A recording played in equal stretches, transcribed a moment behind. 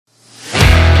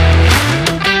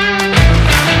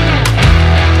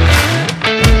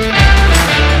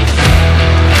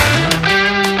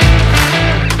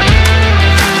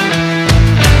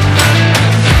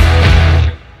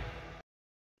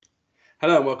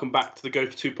welcome back to the Go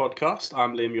for Two podcast.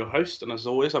 I'm Liam, your host, and as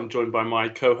always, I'm joined by my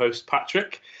co-host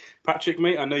Patrick. Patrick,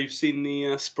 mate, I know you've seen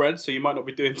the spread, so you might not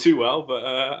be doing too well, but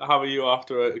how are you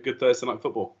after a good Thursday night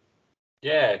football?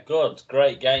 Yeah, good.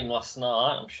 Great game last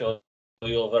night. I'm sure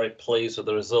you're very pleased with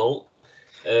the result.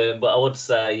 But I would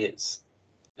say it's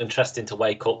interesting to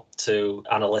wake up to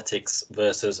analytics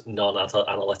versus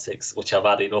non-analytics, which I've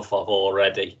had enough of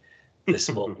already this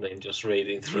morning, just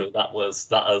reading through. That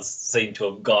has seemed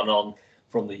to have gone on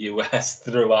from the US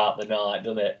throughout the night,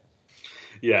 doesn't it?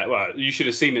 Yeah, well, you should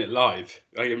have seen it live.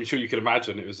 I'm sure you can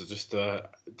imagine it was just a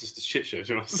shit show.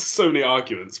 You know, so many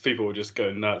arguments. People were just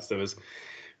going nuts. There was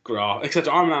graph, except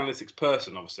I'm an analytics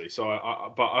person, obviously. So,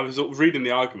 but I was reading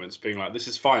the arguments, being like, "This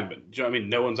is fine," but do you know what I mean?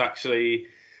 No one's actually,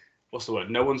 what's the word?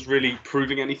 No one's really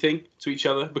proving anything to each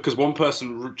other because one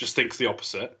person just thinks the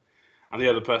opposite, and the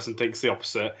other person thinks the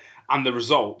opposite, and the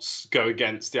results go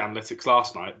against the analytics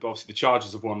last night. But obviously, the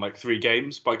Chargers have won like 3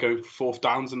 games by going for fourth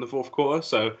downs in the fourth quarter.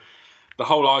 So the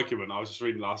whole argument I was just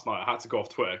reading last night, I had to go off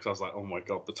Twitter because I was like, oh my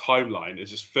God, the timeline is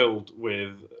just filled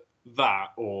with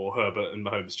that or Herbert and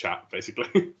Mahomes chat,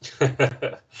 basically.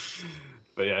 But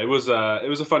yeah, it was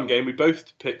a fun game. We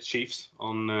both picked Chiefs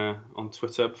on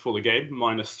Twitter before the game,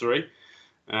 -3.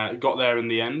 Got there in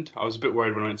the end. I was a bit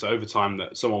worried when I went to overtime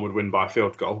that someone would win by a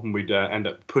field goal and we'd end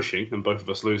up pushing and both of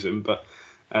us losing. But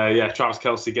Travis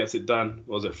Kelce gets it done.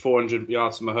 What was it 400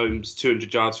 yards for Mahomes,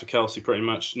 200 yards for Kelce, pretty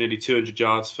much, nearly 200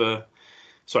 yards for.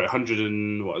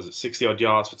 60 odd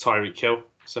yards for Tyreek Hill.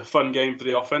 It's a fun game for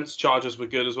the offense. Chargers were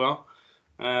good as well.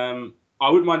 I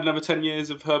wouldn't mind another 10 years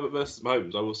of Herbert versus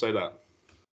Mahomes. I will say that.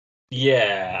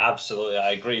 Yeah, absolutely.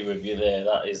 I agree with you there.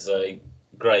 That is a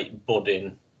great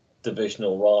budding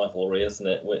divisional rivalry, isn't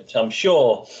it? Which I'm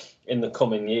sure in the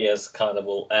coming years kind of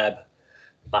will ebb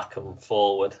back and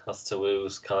forward as to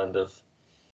who's kind of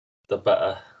the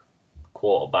better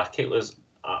quarterback.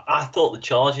 I thought the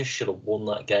Chargers should have won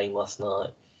that game last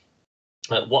night.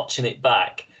 Watching it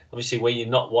back, obviously when you're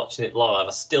not watching it live,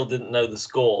 I still didn't know the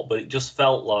score, but it just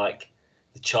felt like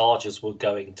the Chargers were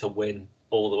going to win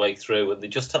all the way through, and they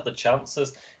just had the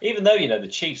chances. Even though, the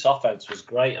Chiefs' offense was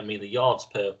great. I mean, the yards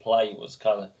per play was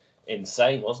kind of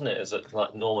insane, wasn't it? It was at like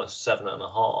almost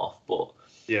 7.5. But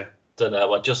yeah, don't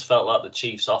know. I just felt like the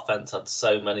Chiefs' offense had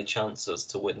so many chances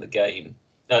to win the game.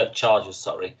 Chargers,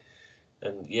 sorry.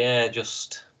 And yeah,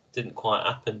 just didn't quite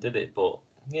happen, did it? But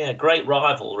yeah, great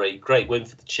rivalry, great win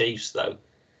for the Chiefs, though.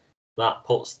 That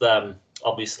puts them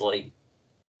obviously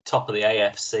top of the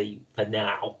AFC for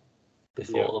now,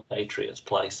 before the Patriots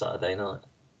play Saturday night.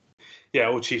 Yeah,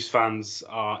 all Chiefs fans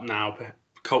are now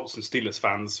Colts and Steelers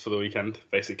fans for the weekend,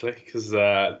 basically, because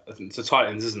it's the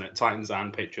Titans, isn't it? Titans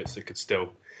and Patriots that could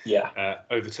still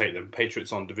overtake them.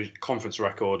 Patriots on division conference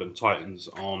record and Titans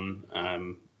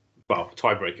on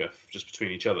tiebreaker just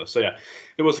between each other. So yeah,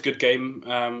 it was a good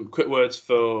game. Quick words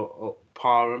for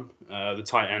Parham, the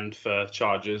tight end for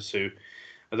Chargers, who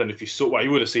I don't know if you saw. Well,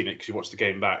 you would have seen it because you watched the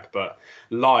game back, but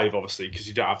live, obviously, because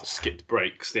you don't have the skipped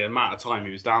breaks. The amount of time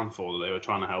he was down for that they were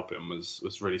trying to help him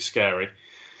was really scary.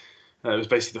 It was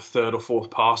basically the third or fourth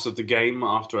pass of the game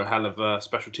after a hell of a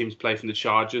special teams play from the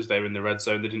Chargers. They were in the red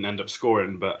zone. They didn't end up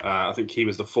scoring, but I think he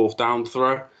was the fourth down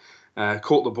throw.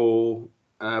 Caught the ball.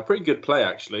 Pretty good play,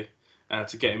 actually.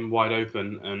 To get him wide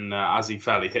open, and as he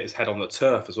fell, he hit his head on the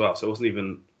turf as well. So it wasn't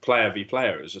even player v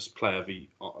player; it was just player v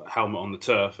helmet on the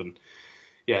turf. And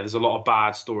yeah, there's a lot of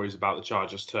bad stories about the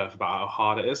Chargers turf, about how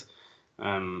hard it is,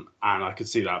 and I could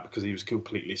see that because he was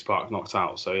completely spark knocked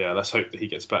out. So yeah, let's hope that he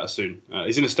gets better soon.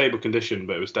 He's in a stable condition,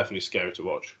 but it was definitely scary to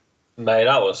watch. Mate,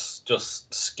 that was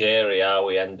just scary how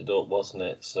he ended up, wasn't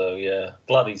it? So yeah,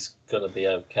 glad he's going to be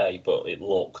okay, but it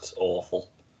looked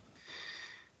awful.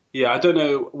 Yeah, I don't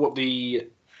know what the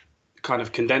kind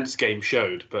of condensed game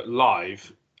showed, but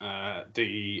live,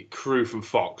 the crew from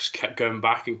Fox kept going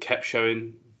back and kept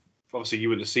showing. Obviously, you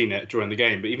wouldn't have seen it during the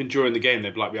game, but even during the game,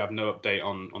 they'd be like, "We have no update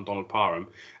on Donald Parham,"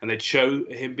 and they'd show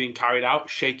him being carried out,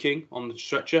 shaking on the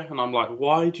stretcher, and I'm like,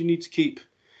 "Why do you need to keep?" Do you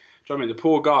know what I mean? The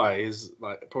poor guy is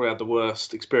like probably had the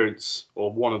worst experience, or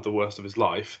one of the worst of his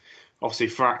life. Obviously,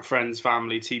 friends,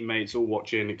 family, teammates, all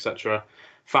watching, etc.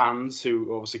 Fans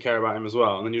who obviously care about him as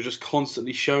well, and then you're just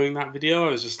constantly showing that video.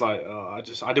 I was just like, I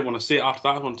didn't want to see it after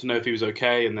that. I wanted to know if he was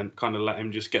okay, and then kind of let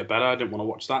him just get better. I didn't want to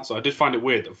watch that, so I did find it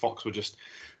weird that Fox were just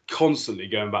constantly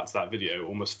going back to that video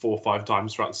almost 4 or 5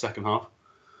 times throughout the second half.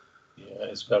 Yeah,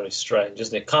 it's very strange,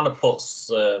 isn't it? It kind of puts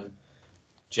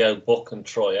Joe Buck and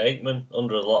Troy Aikman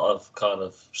under a lot of kind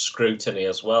of scrutiny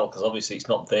as well, because obviously it's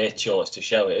not their choice to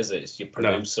show it, is it? It's your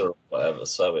producer or whatever.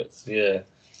 So it's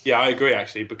Yeah, I agree,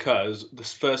 actually, because the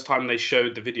first time they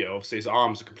showed the video, obviously his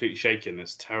arms are completely shaking.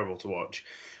 It's terrible to watch.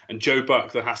 And Joe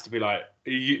Buck then has to be like,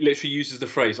 he literally uses the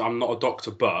phrase, "I'm not a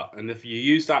doctor, but," and if you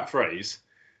use that phrase,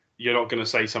 you're not going to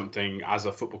say something as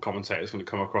a football commentator that's going to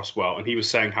come across well. And he was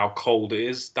saying how cold it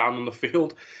is down on the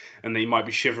field, and that he might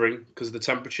be shivering because of the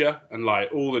temperature. And like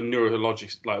all the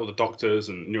neurologists, like all the doctors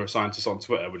and neuroscientists on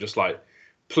Twitter were just like,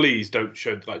 please don't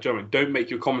show, like, Joe, don't make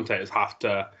your commentators have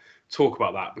to talk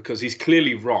about that, because he's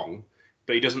clearly wrong,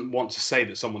 but he doesn't want to say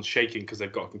that someone's shaking because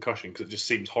they've got a concussion, because it just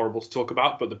seems horrible to talk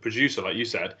about. But the producer, like you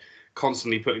said,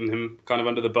 constantly putting him kind of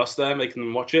under the bus there, making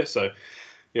them watch it. So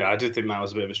yeah, I did think that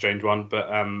was a bit of a strange one. But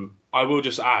I will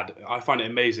just add, I find it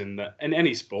amazing that in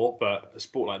any sport, but a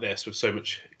sport like this with so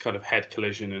much kind of head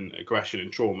collision and aggression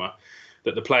and trauma,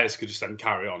 that the players could just then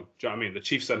carry on. Do you know what I mean? The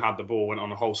Chiefs then had the ball, went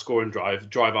on a whole scoring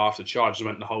drive after Chargers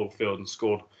went the whole field and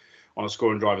scored on a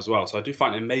scoring drive as well. So I do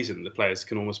find it amazing that the players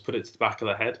can almost put it to the back of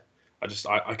their head.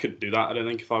 I couldn't do that, I don't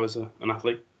think, if I was an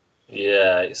athlete.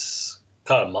 Yeah, it's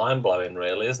kind of mind-blowing,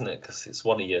 really, isn't it? Because it's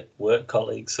one of your work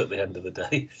colleagues at the end of the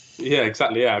day. Yeah,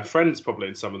 exactly. Yeah, and friends probably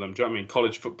in some of them. Do you know what I mean?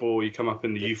 College football, you come up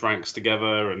in the youth ranks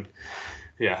together, and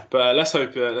yeah. But let's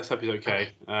hope he's okay.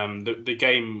 The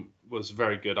game was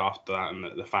very good after that,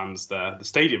 and the fans there. The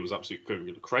stadium was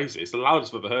absolutely crazy. It's the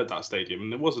loudest I've ever heard that stadium,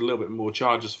 and there was a little bit more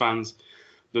Chargers fans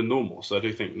than normal. So I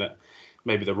do think that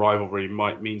maybe the rivalry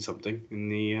might mean something in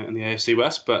the AFC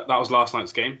West. But that was last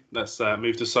night's game. Let's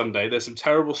move to Sunday. There's some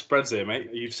terrible spreads here, mate.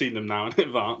 You've seen them now in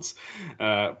advance.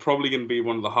 Probably going to be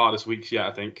one of the hardest weeks yet,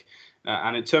 I think.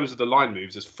 And in terms of the line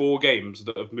moves, there's 4 games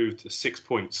that have moved to 6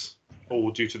 points, all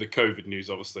due to the COVID news,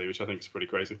 obviously, which I think is pretty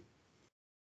crazy.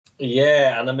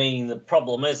 Yeah, and I mean, the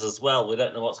problem is as well, we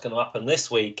don't know what's going to happen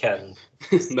this weekend.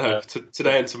 No,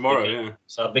 today and tomorrow, yeah.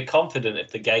 So I'd be confident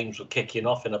if the games were kicking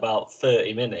off in about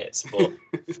 30 minutes, but...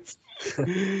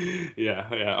 yeah.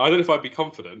 I don't know if I'd be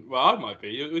confident. Well, I might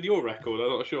be. With your record, I'm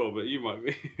not sure, but you might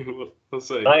be. We'll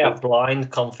see. I have blind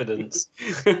confidence.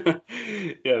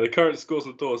 Yeah, the current scores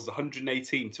on doors is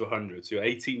 118 to 100, so you're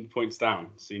 18 points down.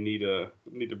 So you need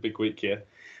a big week here.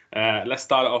 Let's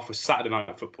start it off with Saturday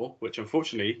night football, which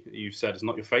unfortunately you've said is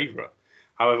not your favourite.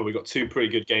 However, we've got 2 pretty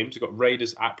good games. We've got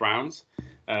Raiders at Browns.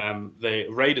 The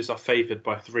Raiders are favoured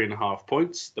by 3.5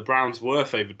 points. The Browns were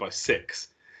favoured by 6.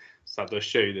 So that does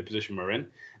show you the position we're in.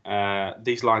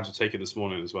 These lines were taken this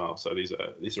morning as well, so these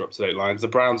are up-to-date lines. The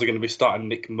Browns are going to be starting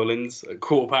Nick Mullins at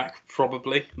quarterback,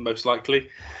 probably, most likely,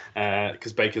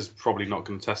 because Baker's probably not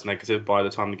going to test negative by the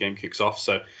time the game kicks off.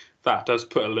 So that does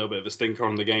put a little bit of a stinker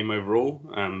on the game overall.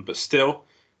 But still,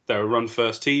 they're a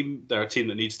run-first team. They're a team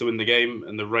that needs to win the game,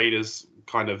 and the Raiders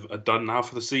kind of are done now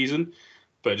for the season.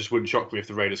 But it just wouldn't shock me if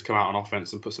the Raiders come out on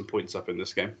offense and put some points up in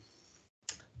this game.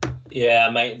 Yeah,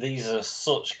 mate, these are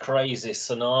such crazy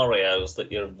scenarios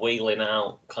that you're wheeling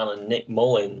out kind of Nick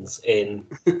Mullins in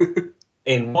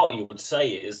what you would say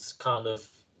is kind of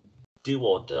do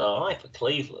or die for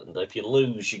Cleveland. If you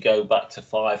lose, you go back to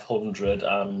 500,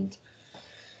 and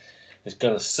it's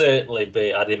going to certainly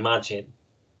be, I'd imagine,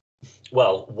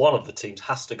 well, one of the teams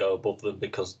has to go above them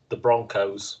because the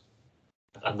Broncos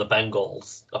and the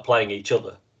Bengals are playing each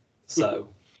other. So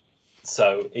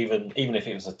even if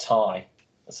it was a tie,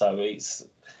 so it's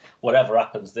whatever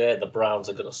happens there, the Browns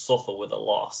are going to suffer with a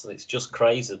loss, and it's just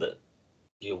crazy that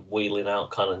you're wheeling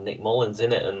out kind of Nick Mullins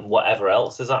in it, and whatever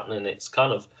else is happening, it's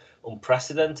kind of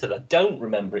unprecedented. I don't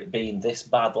remember it being this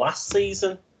bad last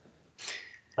season.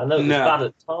 I know it was bad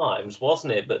at times,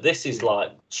 wasn't it? But this is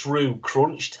like true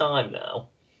crunch time now.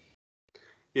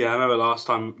 Yeah, I remember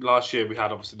last year we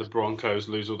had obviously the Broncos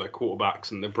lose all their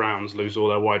quarterbacks and the Browns lose all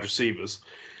their wide receivers.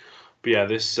 But yeah,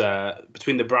 this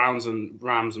between the Browns and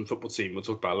Rams and football team, we'll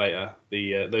talk about later.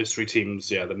 Those 3 teams,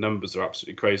 yeah, the numbers are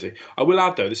absolutely crazy. I will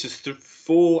add though, this is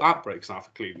 4 outbreaks now for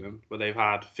Cleveland, where they've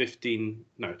had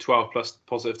 12 plus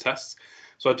positive tests.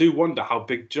 So I do wonder how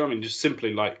big. Do you know what I mean? Just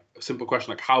simply like a simple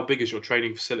question, like how big is your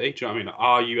training facility? Do you know what I mean?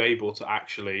 Are you able to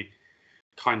actually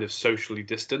kind of socially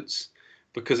distance?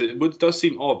 Because it does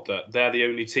seem odd that they're the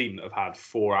only team that have had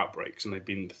 4 outbreaks, and they've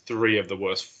been 3 of the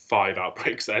worst 5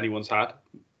 outbreaks that anyone's had.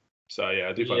 So yeah,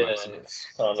 I do find that it's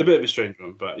a bit of a strange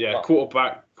one, but yeah,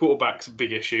 quarterback's a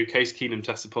big issue. Case Keenum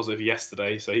tested positive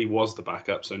yesterday, so he was the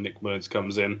backup. So Nick Mullins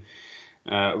comes in.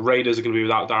 Raiders are going to be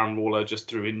without Darren Waller just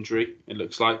through injury, it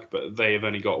looks like, but they have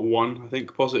only got 1, I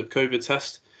think, positive COVID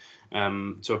test.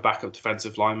 To a backup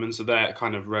defensive lineman, so they're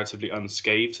kind of relatively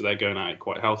unscathed, so they're going at it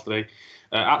quite healthily.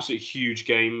 Absolutely huge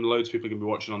game. Loads of people are going to be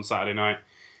watching on Saturday night.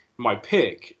 My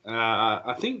pick,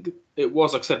 I think it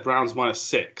was, like I said, Browns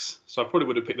 -6. So I probably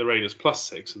would have picked the Raiders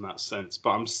 +6 in that sense.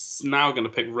 But I'm now going to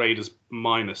pick Raiders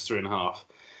 -3.5.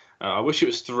 I wish it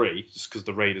was 3, just because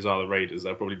the Raiders are the Raiders.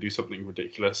 They'll probably do something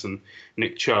ridiculous, and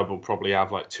Nick Chubb will probably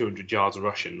have like 200 yards of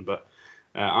rushing. But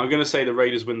I'm going to say the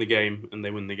Raiders win the game, and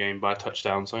they win the game by a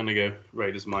touchdown. So I'm going to go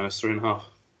Raiders -3.5.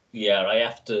 Yeah, I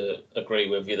have to agree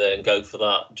with you there and go for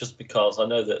that, just because I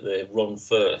know that they run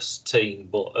first team,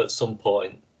 but at some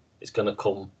point it's going to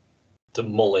come to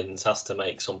Mullins has to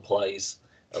make some plays,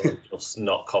 and I'm just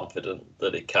not confident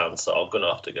that he can, so I'm going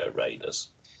to have to go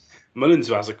Raiders. Mullins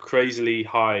has a crazily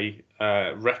high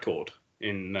record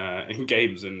in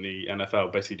games in the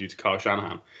NFL, basically due to Kyle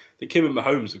Shanahan. I think him and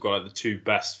Mahomes have got like the two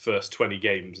best first 20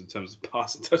 games in terms of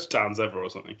passing touchdowns ever or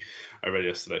something. I read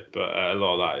yesterday, but a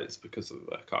lot of that is because of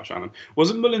Kyle Shanahan.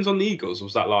 Wasn't Mullins on the Eagles? Or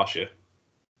was that last year?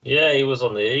 Yeah, he was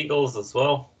on the Eagles as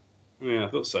well. Yeah, I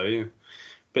thought so. Yeah,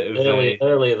 bit of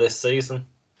earlier this season.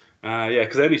 Yeah,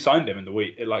 because they only signed him in the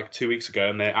week, like 2 weeks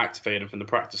ago, and they activated him from the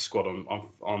practice squad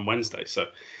on Wednesday. So,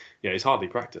 yeah, he's hardly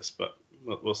practiced, but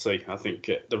we'll see. I think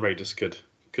the Raiders could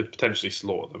potentially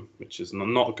slaughter them, which is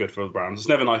not good for the Browns. It's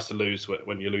never nice to lose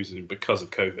when you're losing because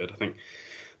of COVID. I think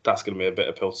that's going to be a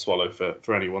bitter pill to swallow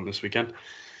for anyone this weekend.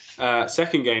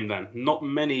 Second game then, not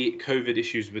many COVID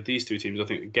issues with these two teams. I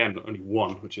think, again, only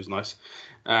one, which is nice.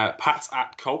 Pats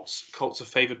at Colts. Colts are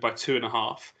favoured by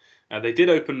 2.5. They did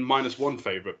open -1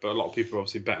 favourite, but a lot of people are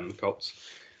obviously betting the Colts.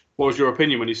 What was your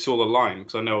opinion when you saw the line?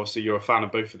 Because I know obviously you're a fan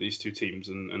of both of these two teams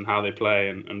and how they play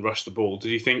and rush the ball.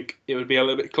 Did you think it would be a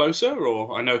little bit closer?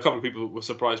 Or I know a couple of people were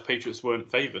surprised Patriots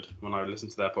weren't favoured when I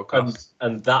listened to their podcast.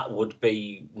 And that would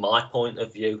be my point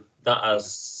of view. That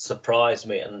has surprised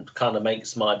me and kind of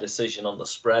makes my decision on the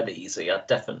spread easy. I'm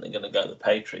definitely going to go the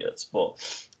Patriots.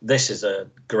 But this is a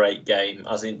great game.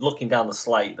 As in, looking down the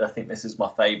slate, I think this is my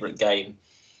favourite game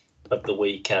of the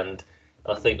weekend.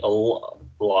 I think a lot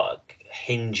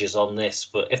hinges on this,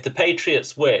 but if the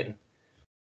Patriots win,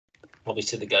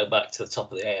 obviously they go back to the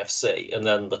top of the AFC, and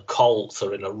then the Colts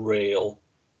are in a real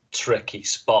tricky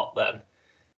spot then,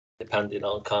 depending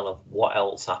on kind of what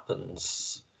else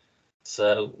happens.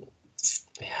 So,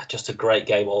 yeah, just a great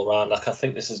game all around. Like, I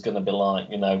think this is going to be like,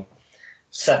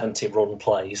 70 run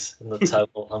plays in the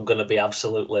total. I'm going to be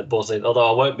absolutely buzzing,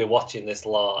 although I won't be watching this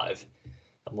live,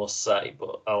 I must say,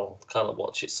 but I'll kind of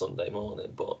watch it Sunday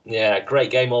morning. But yeah,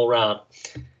 great game all round.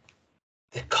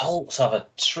 The Colts have a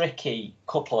tricky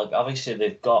couple of. Obviously,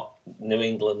 they've got New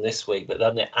England this week, but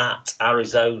then they're at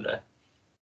Arizona.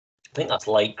 I think that's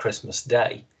late Christmas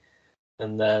Day,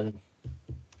 and then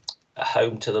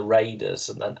home to the Raiders,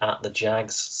 and then at the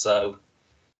Jags. So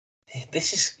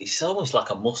it's almost like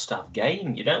a must-have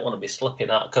game. You don't want to be slipping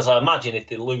out, because I imagine if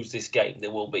they lose this game,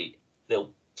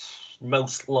 they'll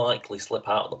most likely slip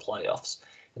out of the playoffs,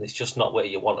 and it's just not where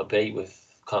you want to be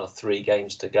with kind of 3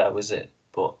 games to go, is it?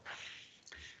 But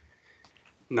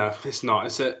no, it's not.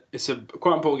 It's a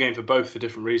quite important game for both for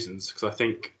different reasons, because I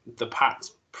think the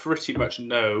Pats pretty much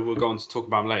know, we'll go on to talk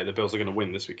about them later, the Bills are going to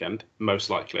win this weekend, most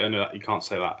likely. I know that you can't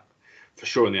say that for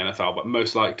sure in the NFL, but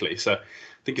most likely. So I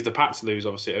think if the Pats lose,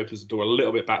 obviously it opens the door a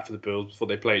little bit back for the Bills before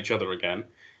they play each other again.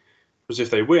 Because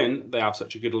if they win, they have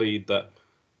such a good lead that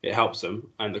it helps them.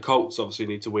 And the Colts obviously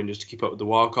need to win just to keep up with the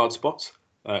wildcard spots,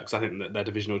 because I think that their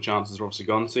divisional chances are obviously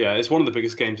gone. So yeah, it's one of the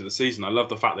biggest games of the season. I love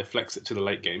the fact they flex it to the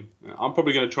late game. I'm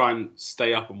probably going to try and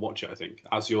stay up and watch it, I think,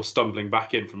 as you're stumbling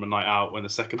back in from a night out when the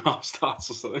second half starts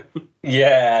or something.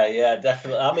 Yeah,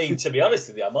 definitely. I mean, to be honest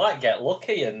with you, I might get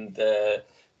lucky and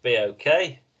be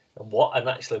okay and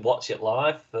actually watch it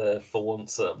live for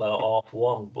once at about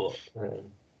 1:30. But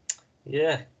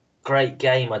yeah, great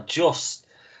game. I just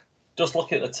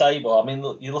looking at the table. I mean,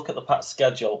 you look at the Pats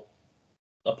schedule.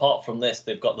 Apart from this,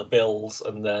 they've got the Bills,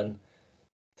 and then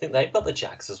I think they've got the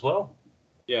Jags as well.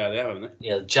 Yeah, they have, haven't they?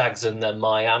 Yeah, the Jags and then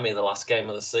Miami, the last game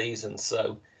of the season.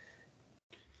 So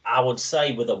I would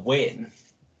say with a win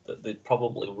that they'd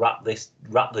probably wrap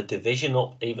the division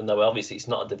up, even though obviously it's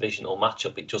not a divisional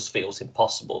matchup. It just feels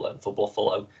impossible then for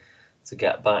Buffalo to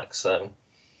get back. So,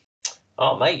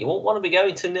 oh mate, you won't want to be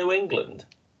going to New England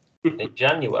in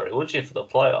January, would you, for the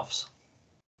playoffs?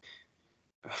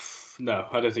 No,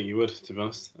 I don't think you would, to be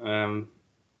honest.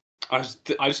 I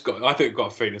think I've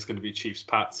got a feeling it's going to be Chiefs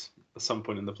Pats at some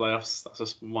point in the playoffs. That's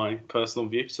just my personal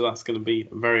view. So that's going to be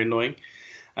very annoying.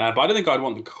 But I don't think I'd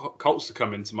want the Colts to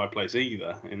come into my place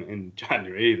either in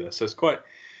January either. So it's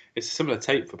a similar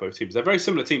tape for both teams. They're very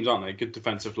similar teams, aren't they? Good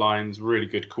defensive lines, really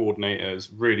good coordinators,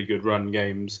 really good run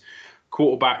games,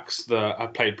 quarterbacks that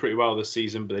have played pretty well this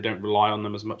season, but they don't rely on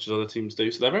them as much as other teams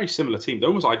do. So they're very similar teams. They're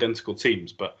almost identical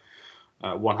teams, but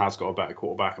one has got a better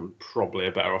quarterback and probably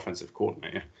a better offensive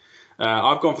coordinator.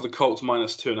 I've gone for the Colts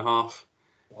 -2.5.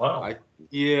 Wow.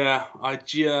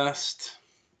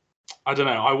 I don't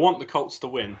know. I want the Colts to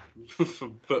win for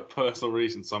personal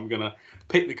reasons. So I'm going to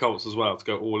pick the Colts as well to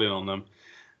go all in on them.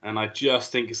 And I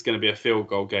just think it's going to be a field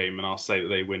goal game, and I'll say that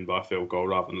they win by a field goal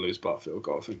rather than lose by a field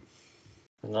goal, I think.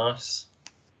 Nice.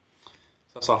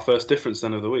 That's our first difference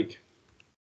then of the week.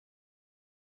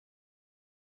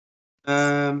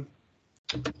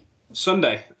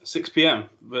 Sunday, 6 p.m.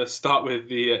 Let's start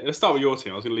with your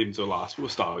team. I was going to leave until last. We'll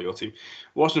start with your team.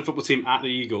 Washington football team at the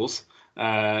Eagles.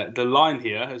 The line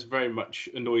here has very much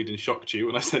annoyed and shocked you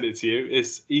when I sent it to you.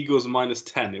 It's Eagles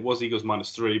 -10. It was Eagles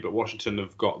 -3, but Washington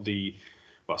have got the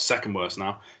second worst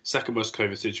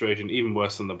COVID situation, even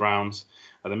worse than the Browns.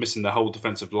 They're missing their whole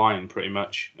defensive line pretty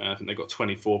much. I think they've got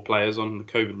 24 players on the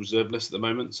COVID reserve list at the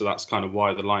moment, so that's kind of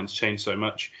why the line's changed so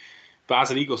much. But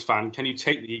as an Eagles fan, can you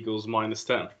take the Eagles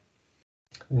 -10?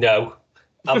 No,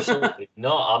 absolutely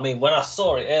not. I mean, when I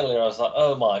saw it earlier, I was like,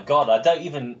 oh my God, I don't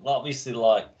even, obviously,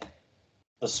 like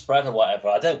the spread or whatever.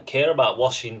 I don't care about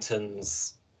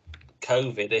Washington's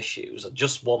COVID issues. I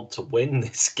just want to win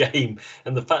this game,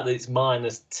 and the fact that it's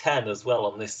 -10 as well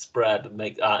on this spread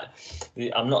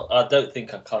I don't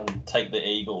think I can take the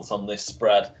Eagles on this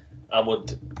spread. I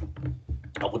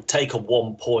would take a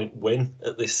 1-point win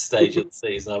at this stage of the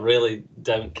season. I really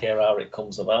don't care how it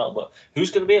comes about. But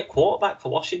who's going to be at quarterback for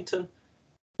Washington?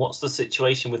 What's the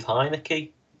situation with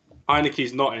Heinicke?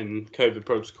 Heinicke's not in COVID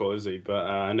protocol, is he? But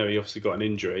I know he obviously got an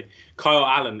injury. Kyle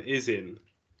Allen is in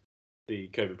the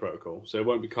COVID protocol, so it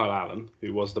won't be Kyle Allen,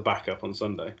 who was the backup on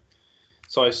Sunday.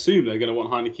 So I assume they're going to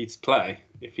want Heinicke to play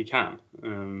if he can.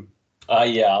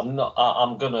 Yeah,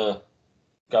 I'm going to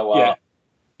go out.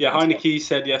 Yeah, Heinicke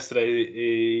said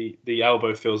yesterday the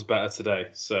elbow feels better today,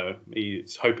 so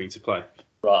he's hoping to play.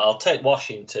 Right, I'll take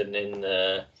Washington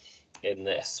in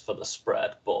this for the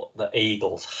spread, but the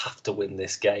Eagles have to win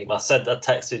this game. I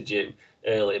texted you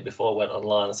earlier before I went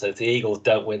online. I said, if the Eagles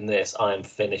don't win this, I am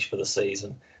finished for the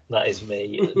season. That is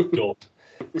me.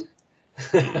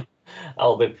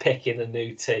 I'll be picking a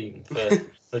new team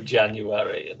for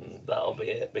January, and that'll be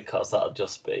it, because that'll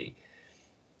just be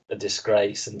a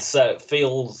disgrace. And so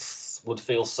it would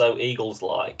feel so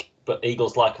Eagles-like, but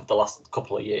Eagles-like of the last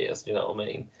couple of years, you know what I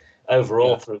mean?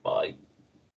 Overall, through my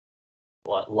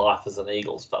life as an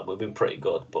Eagles fan, we've been pretty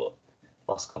good, but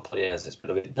last couple of years it's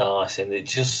been a bit nice, and it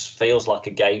just feels like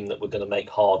a game that we're going to make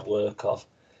hard work of.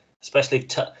 Especially if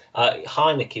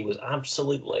Heinicke was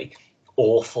absolutely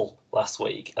awful last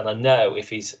week, and I know if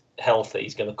he's healthy,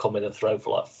 he's going to come in and throw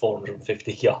for like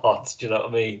 450 yards. Do you know what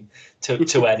I mean?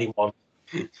 To anyone.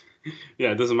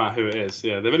 Yeah, it doesn't matter who it is.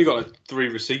 Yeah, they've only got like 3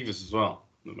 receivers as well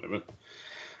at the moment.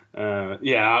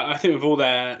 I think with all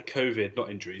their COVID,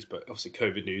 not injuries, but obviously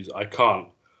COVID news, I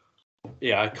can't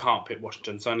pick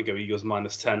Washington. So I'm going to go Eagles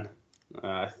 -10.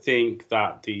 I think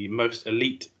that the most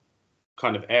elite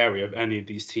kind of area of any of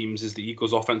these teams is the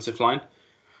Eagles' offensive line.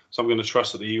 So I'm going to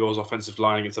trust that the Eagles' offensive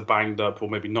line against a banged up or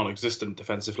maybe non-existent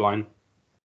defensive line,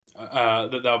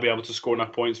 that they'll be able to score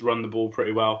enough points, run the ball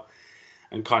pretty well,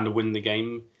 and kind of win the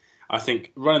game. I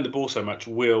think running the ball so much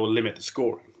will limit the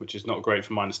scoring, which is not great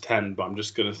for -10, but I'm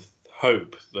just going to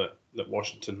hope that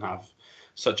Washington have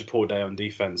such a poor day on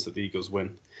defense that the Eagles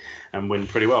win and win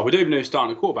pretty well. We don't even know who's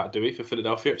starting a quarterback, do we, for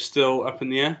Philadelphia? It's still up in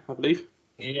the air, I believe.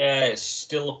 Yeah, it's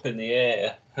still up in the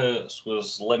air. Hurts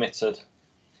was limited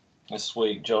this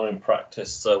week during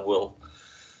practice, so we'll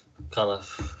kind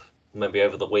of maybe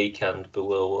over the weekend, but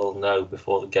we'll know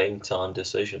before the game time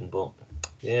decision. But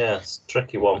yeah, it's a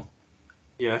tricky one.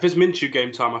 Yeah, if it's Minshew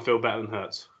game time, I feel better than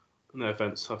Hurts. No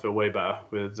offense, I feel way better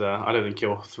with. I don't think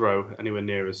he'll throw anywhere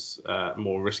near as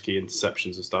more risky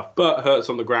interceptions and stuff. But Hurts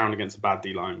on the ground against a bad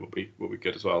D line will be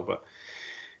good as well. But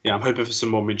yeah, I'm hoping for some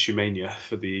more Minshew mania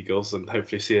for the Eagles, and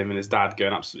hopefully see him and his dad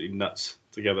going absolutely nuts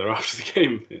together after the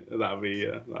game. That'll be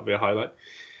a highlight.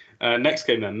 Next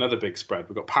game then, another big spread.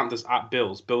 We've got Panthers at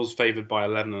Bills. Bills favoured by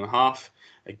 11.5.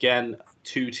 Again,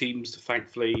 2 teams,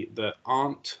 thankfully, that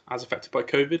aren't as affected by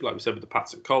COVID, like we said with the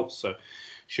Pats and Colts. So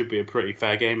should be a pretty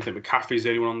fair game. I think McCaffrey's the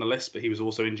only one on the list, but he was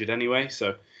also injured anyway,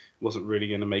 so wasn't really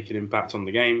going to make an impact on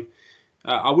the game.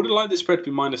 I would have liked this spread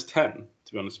to be -10,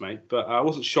 to be honest, mate, but I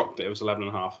wasn't shocked that it was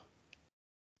 11.5.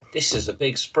 This is a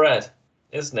big spread,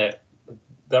 isn't it?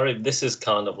 This is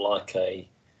kind of like a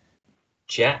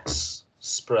Jets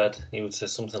spread. You would say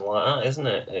something like that, isn't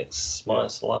it? It's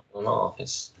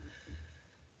 -11.5.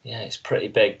 It's pretty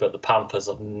big, but the Panthers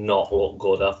have not looked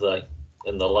good, have they,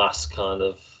 in the last kind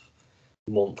of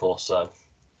month or so?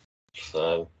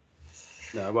 So.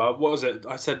 No, well, what was it?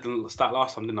 I said the stat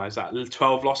last time, didn't I? Is that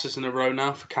 12 losses in a row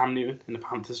now for Cam Newton in the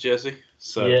Panthers jersey?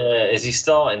 So yeah, is he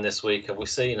starting this week? Have we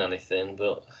seen anything?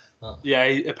 But yeah,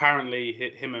 apparently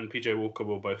him and PJ Walker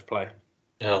will both play.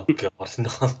 Oh God,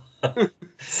 no.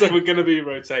 So we're going to be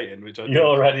rotating, which you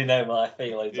already know my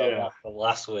feelings on that from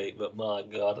last week. But my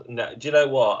God, no, do you know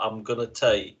what? I'll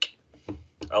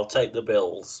take the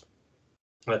Bills.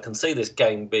 I can see this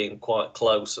game being quite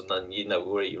close, and then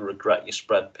where you regret your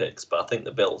spread picks. But I think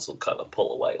the Bills will kind of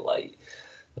pull away late.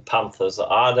 The Panthers,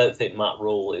 I don't think Matt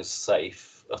Rule is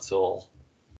safe at all.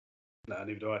 No,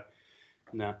 neither do I.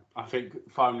 No, I think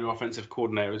firing an offensive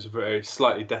coordinator is a very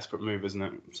slightly desperate move, isn't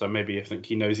it? So maybe I think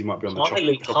he knows he might be on the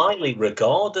highly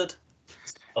regarded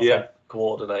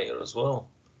coordinator as well.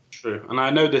 True, and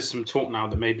I know there's some talk now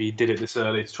that maybe he did it this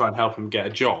early to try and help him get a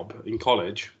job in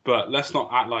college, but let's not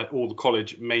act like all the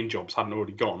college main jobs hadn't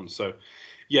already gone. So,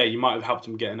 yeah, you might have helped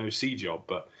him get an OC job,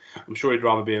 but I'm sure he'd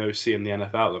rather be an OC in the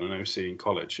NFL than an OC in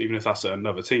college, even if that's at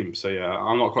another team. So, yeah,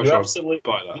 I'm not quite sure I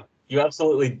buy that. You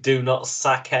absolutely do not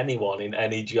sack anyone in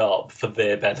any job for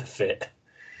their benefit.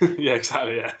 Yeah,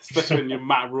 exactly. Yeah, especially when you're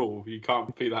Matt Rule, you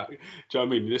can't be that. Do you know what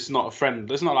I mean? This is not a friend.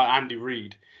 This is not like Andy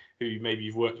Reid, who maybe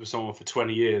you've worked with someone for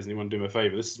 20 years and you want to do him a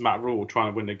favour. This is Matt Rule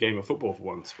trying to win a game of football for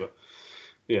once. But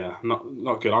yeah, not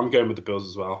good. I'm going with the Bills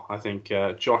as well. I think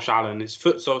Josh Allen, his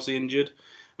foot's obviously injured,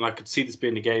 and I could see this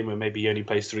being a game where maybe he only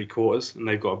plays 3 quarters and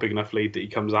they've got a big enough lead that he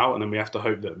comes out, and then we have to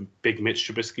hope that big Mitch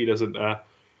Trubisky doesn't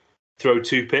throw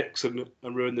 2 picks and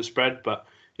ruin the spread. But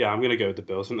yeah, I'm going to go with the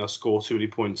Bills. I think they'll score too many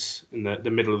points in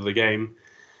the middle of the game.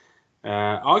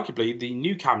 Arguably, the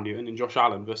new Cam Newton and Josh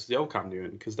Allen versus the old Cam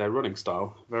Newton, because their running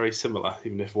style very similar,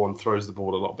 even if one throws the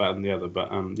ball a lot better than the other.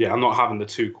 But yeah, I'm not having the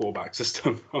 2 quarterback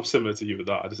system. I'm similar to you with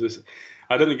that.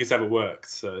 I don't think it's ever worked.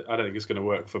 So I don't think it's going to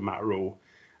work for Matt Rule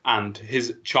and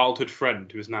his childhood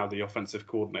friend, who is now the offensive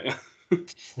coordinator.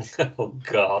 Oh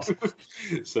God.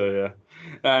 So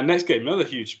yeah. Next game, another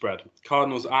huge spread.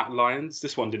 Cardinals at Lions.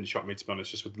 This one didn't shock me, to be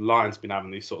honest, just with the Lions been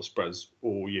having these sort of spreads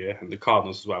all year, and the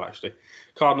Cardinals as well, actually.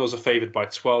 Cardinals are favoured by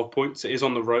 12 points. It is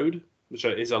on the road, which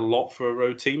is a lot for a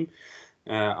road team.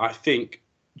 I think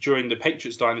during the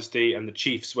Patriots dynasty and the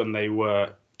Chiefs, when they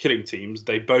were killing teams,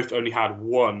 they both only had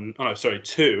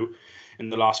 2 in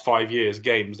the last 5 years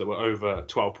games that were over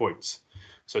 12 points.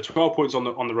 So 12 points on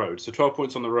the road. So 12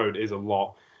 points on the road is a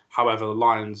lot. However, the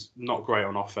Lions not great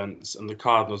on offense, and the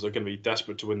Cardinals are going to be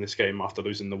desperate to win this game after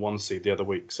losing the 1 seed the other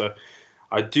week. So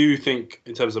I do think,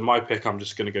 in terms of my pick, I'm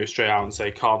just going to go straight out and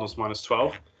say Cardinals minus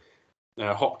 12.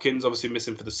 Hopkins obviously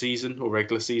missing for the season or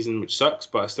regular season, which sucks,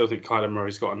 but I still think Kyler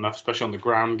Murray's got enough, especially on the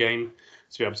ground game,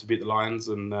 to be able to beat the Lions.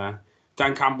 And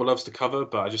Dan Campbell loves to cover,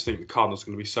 but I just think the Cardinals are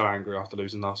going to be so angry after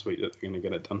losing last week that they're going to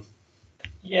get it done.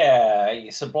 Yeah,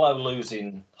 it's a blow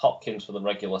losing Hopkins for the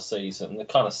regular season. They're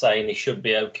kind of saying he should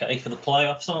be okay for the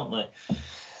playoffs, aren't they?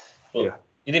 But yeah.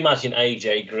 You'd imagine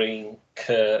AJ Green,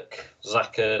 Kirk,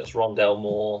 Zach Ertz, Rondell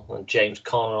Moore, and James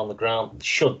Conner on the ground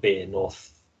should be enough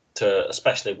to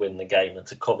especially win the game and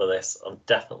to cover this. I'm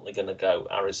definitely going to go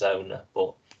Arizona.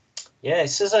 But yeah,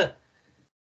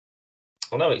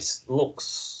 I know it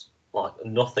looks like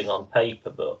nothing on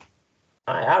paper, but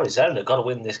Arizona got to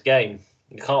win this game.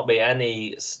 There can't be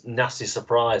any nasty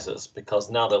surprises because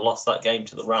now they've lost that game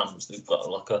to the Rams. They've got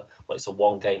it's a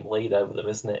 1-game lead over them,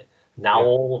 isn't it? Now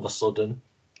all of a sudden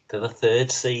they're the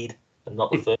 3rd seed and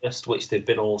not the 1st, which they've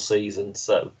been all season.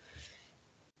 So,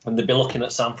 and they'll be looking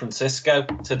at San Francisco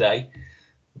today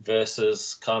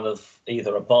versus kind of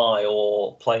either a bye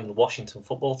or playing the Washington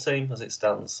football team as it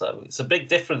stands. So it's a big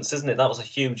difference, isn't it? That was a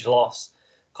huge loss.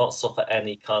 Can't suffer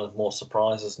any kind of more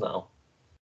surprises now.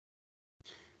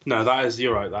 No,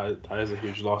 you're right. That is a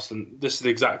huge loss, and this is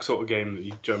the exact sort of game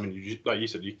that like you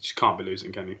said, you just can't be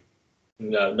losing, can you?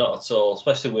 No, not at all.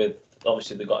 Especially with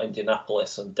obviously they've got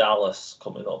Indianapolis and Dallas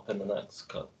coming up in the next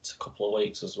couple of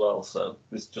weeks as well. So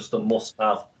it's just a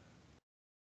must-have.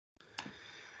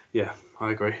 Yeah, I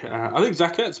agree. I think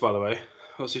Zach Ertz, by the way,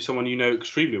 obviously someone you know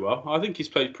extremely well. I think he's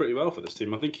played pretty well for this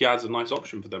team. I think he adds a nice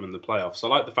option for them in the playoffs. I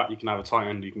like the fact you can have a tight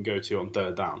end you can go to on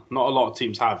 3rd down. Not a lot of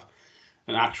teams have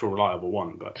an actual reliable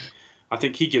one, but I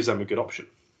think he gives them a good option.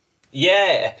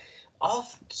 Yeah.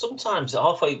 Sometimes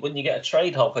halfway when you get a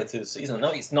trade halfway through the season, I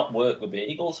know it's not worked with the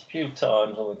Eagles a few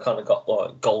times, and we've kind of got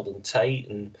like Golden Tate,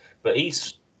 but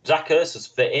Zach Ertz has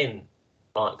fit in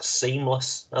like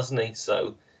seamless, hasn't he?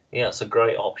 So yeah, it's a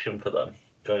great option for them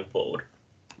going forward.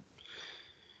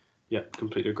 Yeah,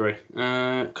 completely agree.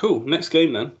 Cool. Next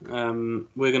game then.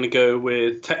 We're going to go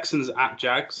with Texans at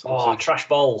Jags. Oh, trash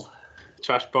bowl.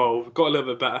 Trash bowl. Got a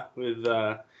little bit better with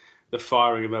the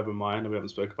firing of Urban Meyer. We haven't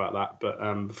spoken about that.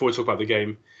 But before we talk about the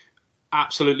game,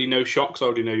 absolutely no shocks. I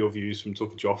already know your views from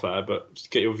talking to you off air, but just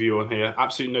get your view on here.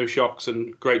 Absolutely no shocks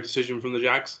and great decision from the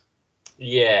Jags.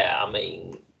 Yeah, I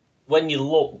mean, when you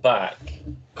look back,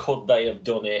 could they have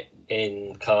done it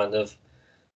in kind of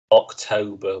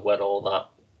October when all that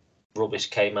rubbish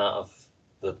came out of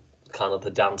the kind of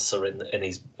the dancer in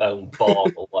his own bar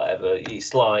or whatever.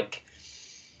 It's like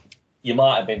you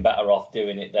might have been better off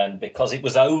doing it then, because it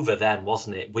was over then,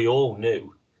 wasn't it? We all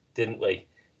knew, didn't we,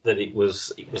 that it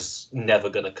was never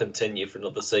going to continue for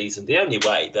another season. The only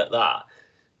way that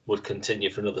would continue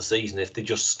for another season if they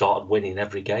just started winning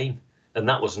every game, and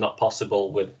that was not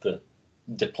possible with the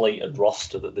depleted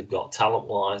roster that they've got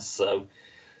talent-wise. So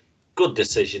good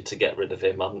decision to get rid of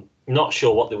him. I'm not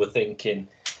sure what they were thinking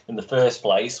in the first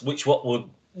place, which what would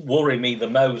worry me the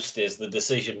most is the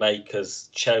decision makers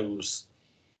chose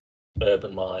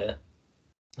Urban Meyer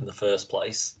in the first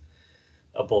place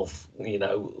above,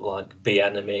 like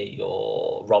Bieniemy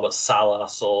or Robert Saleh. I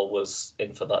saw was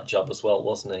in for that job as well,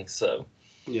 wasn't he? So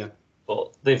yeah,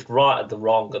 but they've righted the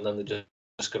wrong, and then they're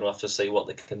just going to have to see what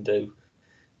they can do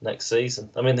next season.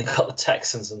 I mean, they've got the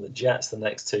Texans and the Jets the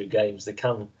next 2 games. They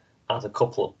can add a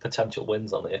couple of potential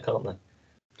wins on here, can't they?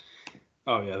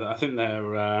 Oh yeah, I think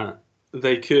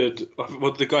they could.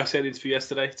 What the guy said in the interview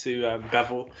yesterday to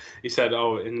Bevel, he said,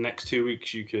 "Oh, in the next 2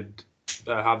 weeks you could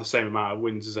have the same amount of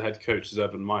wins as a head coach as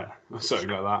Urban Meyer," or something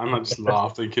like that. And I just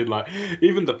laughed, thinking like,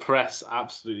 even the press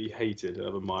absolutely hated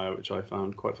Urban Meyer, which I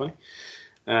found quite funny.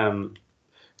 But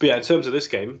yeah, in terms of this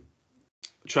game,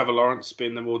 Trevor Lawrence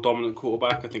being the more dominant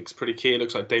quarterback, I think is pretty key. It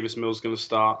looks like Davis Mills is going to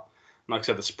start. And like I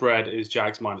said, the spread is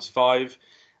Jags -5.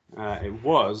 It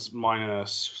was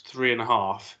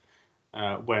 -3.5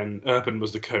 when Urban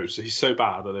was the coach. So he's so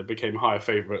bad that they became higher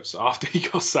favourites after he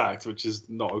got sacked, which is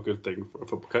not a good thing for a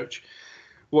football coach.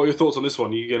 What are your thoughts on this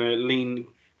one? Are you going to lean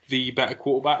the better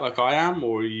quarterback like I am,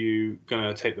 or are you going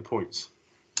to take the points?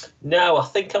 No, I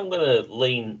think I'm going to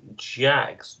lean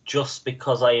Jags just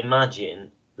because I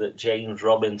imagine that James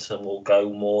Robinson will go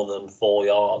more than 4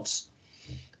 yards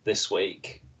this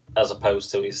week, as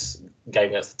opposed to his game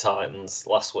against the Titans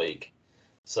last week.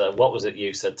 So what was it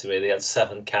you said to me? They had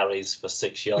 7 carries for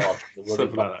 6 yards.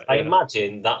 Something like that, I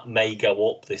imagine that may go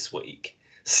up this week.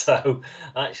 So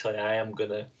actually, I am going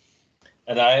to...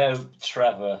 And I hope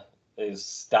Trevor, his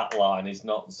stat line is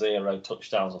not 0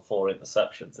 touchdowns or 4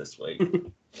 interceptions this week.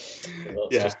 That's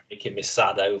just making me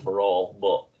sad overall.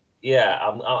 But yeah,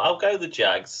 I'll go the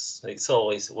Jags. It's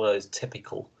always one of those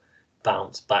typical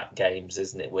bounce back games,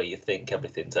 isn't it, where you think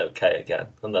everything's okay again,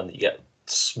 and then you get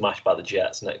smashed by the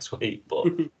Jets next week. But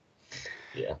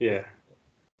yeah,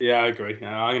 I agree.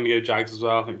 I'm going to go Jags as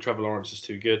well. I think Trevor Lawrence is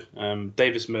too good.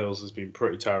 Davis Mills has been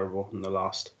pretty terrible in the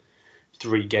last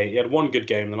 3 games. He had 1 good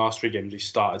game in the last 3 games he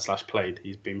started/played.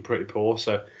 He's been pretty poor.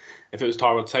 So if it was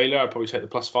Tyrod Taylor, I'd probably take the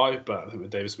 +5. But I think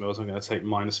with Davis Mills, I'm going to take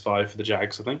 -5 for the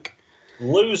Jags, I think.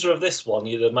 Loser of this one,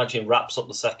 you'd imagine, wraps up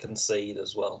the 2nd seed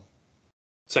as well.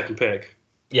 Second pick.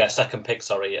 Yeah, 2nd pick,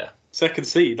 sorry, yeah. 2nd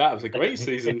seed. That was a great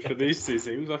season for these 2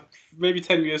 teams. Maybe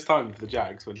 10 years' time for the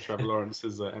Jags when Trevor Lawrence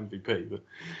is MVP, but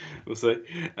we'll see.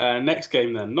 Next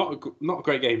game then. Not a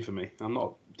great game for me. I'm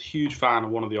not a huge fan of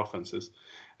one of the offenses.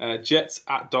 Jets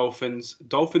at Dolphins.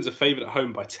 Dolphins are favoured at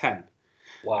home by 10.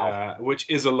 Wow. Which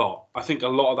is a lot. I think a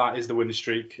lot of that is the winning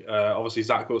streak. Obviously,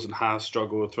 Zach Wilson has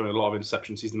struggled, throwing a lot of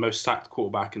interceptions. He's the most sacked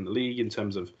quarterback in the league in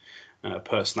terms of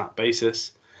per snap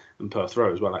basis and per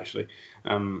throw as well, actually.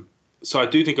 So I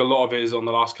do think a lot of it is on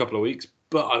the last couple of weeks,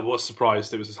 but I was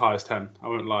surprised it was as high as 10. I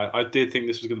won't lie. I did think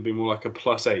this was going to be more like a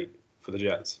 +8 for the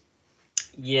Jets.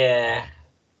 Yeah,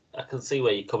 I can see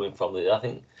where you're coming from. I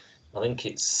think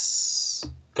it's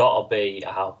got to be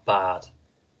how bad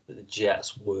the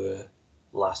Jets were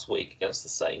last week against the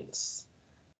Saints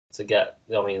to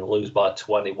lose by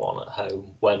 21 at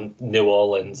home when New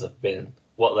Orleans have been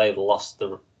they've lost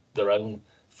their own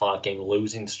 5-game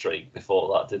losing streak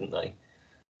before that, didn't they?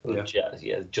 The Jets,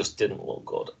 just didn't look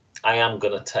good. I'm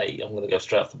going to go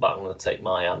straight off the bat. I'm going to take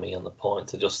Miami on the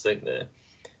point. I just think they're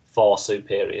far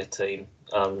superior team,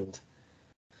 and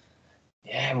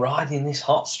riding this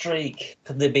hot streak.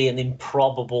 Could there be an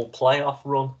improbable playoff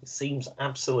run? It seems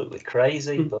absolutely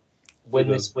crazy, but win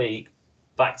this week,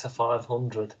 back to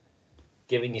 500,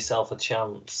 giving yourself a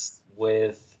chance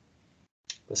with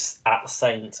at the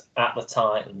Saints, at the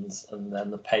Titans, and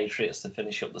then the Patriots to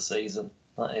finish up the season.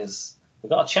 We've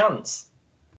got a chance.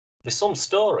 There's some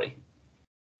story.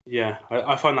 Yeah,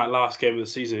 I find that last game of the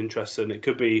season interesting. It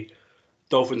could be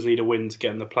Dolphins need a win to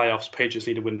get in the playoffs. Patriots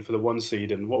need a win for the 1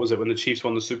 seed. And what was it when the Chiefs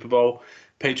won the Super Bowl?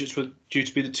 Patriots were due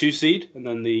to be the 2 seed, and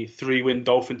then the 3-win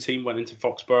Dolphin team went into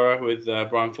Foxborough with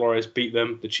Brian Flores, beat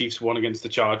them. The Chiefs won against the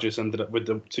Chargers, ended up with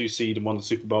the 2 seed and won the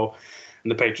Super Bowl. And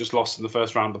the Patriots lost in the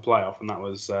first round of the playoff, and that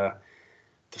was the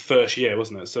first year,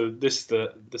 wasn't it? So this is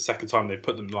the second time they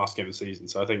put them in the last game of the season.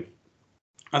 So I think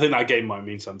I think that game might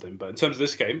mean something. But in terms of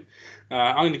this game,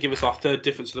 I'm going to give us our third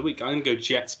difference of the week. I'm going to go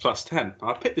Jets plus 10.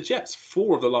 I picked the Jets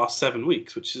 4 of the last 7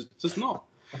 weeks, which is just not.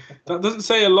 That doesn't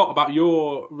say a lot about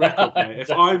your record, mate.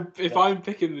 If I'm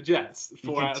picking the Jets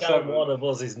 4 out of 7, one of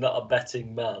us is not a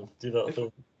betting man. Do you not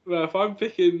think? Well, if I'm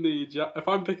picking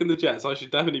the Jets, I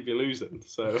should definitely be losing.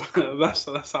 So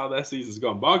that's how their season's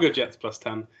gone. But I'll go Jets plus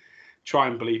 10. Try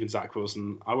and believe in Zach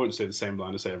Wilson. I won't say the same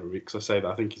line I say every week, because I say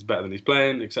that I think he's better than he's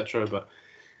playing, etc. But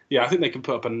yeah, I think they can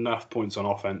put up enough points on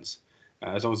offense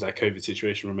as long as their COVID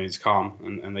situation remains calm,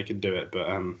 and they can do it. But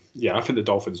yeah, I think the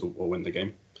Dolphins will win the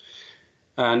game.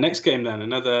 Next game then,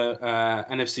 another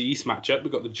NFC East matchup.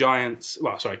 We've got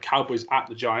the Cowboys at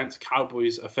the Giants.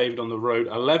 Cowboys are favoured on the road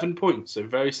 11 points, so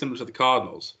very similar to the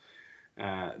Cardinals.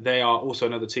 They are also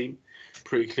another team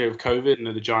pretty clear of COVID. I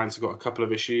know the Giants have got a couple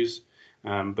of issues,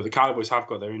 but the Cowboys have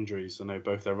got their injuries. I know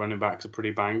both their running backs are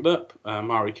pretty banged up.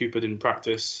 Mari Cooper didn't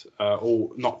practice,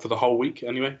 not for the whole week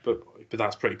anyway, but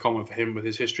that's pretty common for him with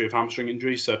his history of hamstring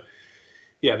injuries. So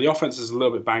yeah, the offense is a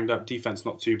little bit banged up. Defense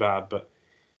not too bad, but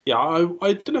yeah,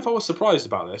 I don't know if I was surprised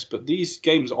about this, but these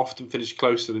games often finish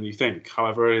closer than you think.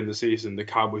 However, early in the season, the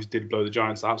Cowboys did blow the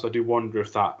Giants out, so I do wonder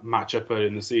if that matchup early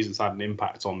in the season's had an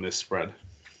impact on this spread.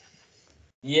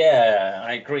 Yeah,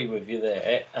 I agree with you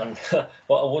there. And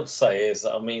what I would say is,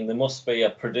 I mean, there must be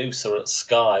a producer at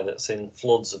Sky that's in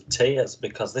floods of tears,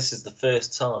 because this is the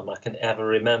first time I can ever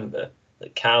remember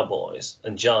that Cowboys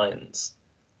and Giants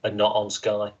are not on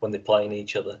Sky when they're playing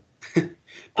each other.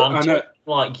 I know,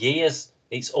 like years.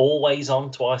 It's always on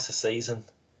twice a season.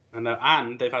 And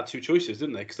they've had 2 choices,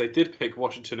 didn't they? Because they did pick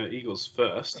Washington at Eagles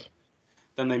first.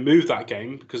 Then they moved that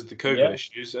game because of the COVID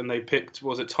issues, and they picked,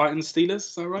 was it Titans Steelers?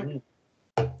 Is that right?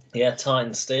 Yeah,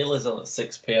 Titans Steelers on at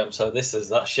 6 p.m. So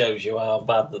that shows you how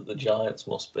bad that the Giants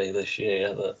must be this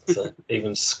year, that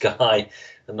even Sky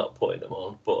are not putting them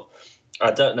on. But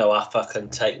I don't know if I can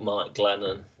take Mike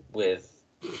Glennon with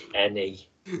any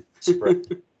spread.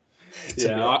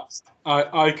 Yeah,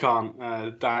 I can't.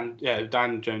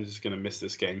 Dan Jones is going to miss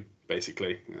this game,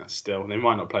 basically. Still, they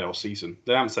might not play all season.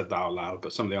 They haven't said that out loud,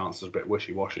 but some of the answers are a bit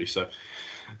wishy-washy. So,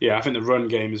 yeah, I think the run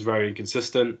game is very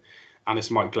inconsistent, and it's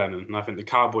Mike Glennon. And I think the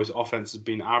Cowboys' offense has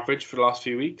been average for the last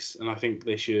few weeks, and I think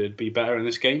they should be better in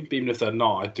this game. But even if they're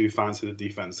not, I do fancy the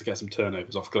defense to get some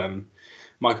turnovers off Glennon.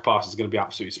 Micah Parsons is going to be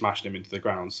absolutely smashing him into the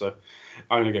ground. So,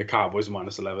 I'm going to go Cowboys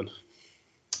minus 11.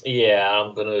 Yeah,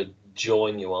 I'm going to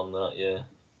join you on that, yeah.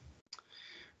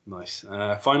 Nice.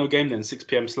 Final game then, 6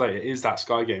 p.m. slate. It is that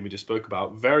Sky game we just spoke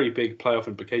about. Very big playoff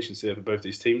implications here for both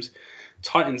these teams.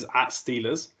 Titans at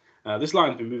Steelers. This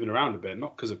line's been moving around a bit,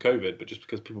 not because of COVID, but just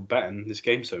because people bet in this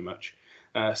game so much.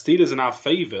 Steelers are now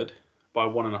favoured by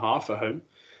 1.5 at home.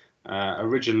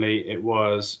 Originally, it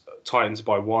was Titans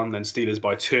by 1, then Steelers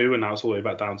by 2, and now it's all the way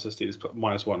back down to Steelers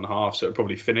minus 1.5, so it'll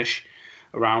probably finish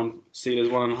around Steelers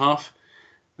 1.5.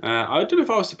 I don't know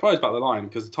if I was surprised about the line,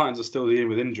 because the Titans are still dealing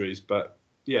with injuries, but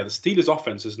yeah, the Steelers'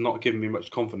 offense has not given me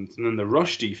much confidence, and then the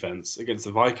rush defense against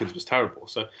the Vikings was terrible.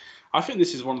 So I think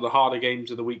this is one of the harder games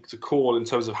of the week to call in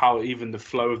terms of how even the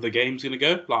flow of the game's going to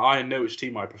go. Like, I know which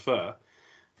team I prefer,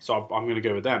 so I'm going to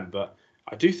go with them. But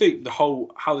I do think how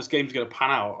this game's going to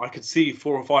pan out, I could see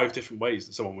 4 or 5 different ways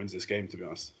that someone wins this game, to be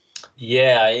honest.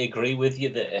 Yeah, I agree with you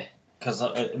there, because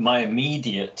my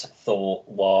immediate thought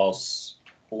was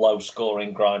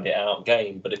low-scoring, grind-it-out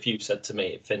game. But if you said to me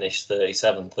it finished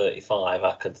 37-35,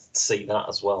 I could see that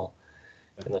as well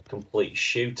in a complete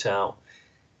shootout.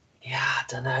 Yeah, I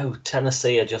don't know.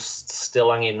 Tennessee are just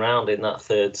still hanging around in that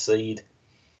 3rd seed.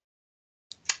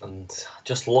 And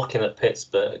just looking at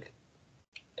Pittsburgh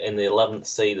in the 11th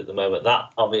seed at the moment,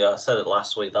 that, obviously, I said it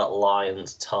last week, that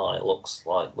Lions tie looks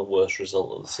like the worst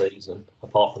result of the season,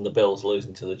 apart from the Bills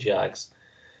losing to the Jags.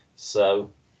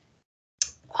 So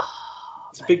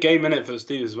it's a big game in it for the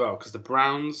Steelers as well, because the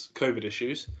Browns, COVID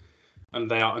issues, and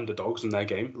they are underdogs in their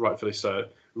game, rightfully so.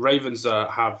 Ravens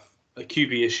have a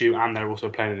QB issue, and they're also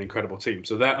playing an incredible team.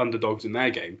 So they're underdogs in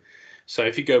their game. So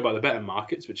if you go by the betting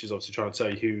markets, which is obviously trying to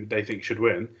tell you who they think should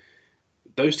win,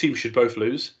 those teams should both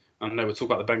lose. I know we'll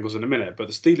talk about the Bengals in a minute, but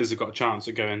the Steelers have got a chance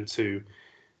of going to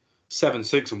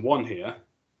 7-6-1 here.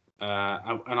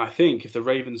 And I think if the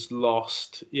Ravens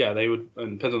lost, they would,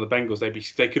 and depends on the Bengals,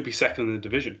 they could be second in the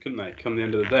division, couldn't they, come the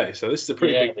end of the day? So this is a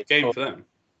pretty big game for them.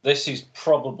 This is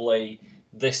probably,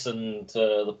 this and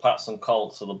the Pats and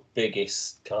Colts are the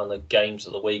biggest kind of games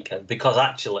of the weekend, because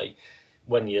actually,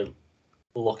 when you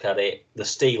look at it, the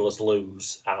Steelers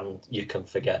lose and you can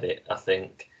forget it, I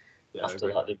think.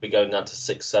 After that, they'd be going down to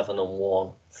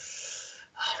 6-7-1.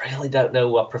 I really don't know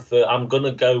who I prefer. I'm going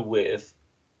to go with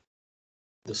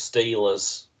the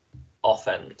Steelers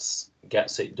offense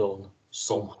gets it done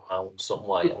somehow, some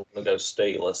way. I'm going to go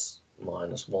Steelers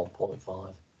minus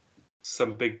 1.5.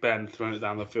 Some Big Ben throwing it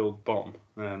down the field bomb.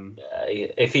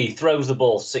 If he throws the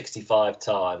ball 65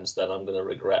 times, then I'm going to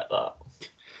regret that.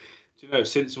 Do you know,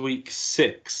 since week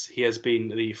 6, he has been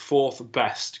the 4th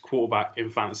best quarterback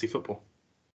in fantasy football.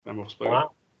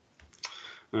 Wow.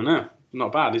 I know,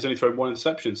 not bad. He's only thrown 1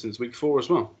 interception since week 4 as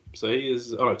well. So he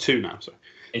is, 2 now. Sorry.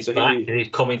 He's back. He's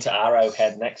coming to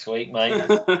Arrowhead next week, mate.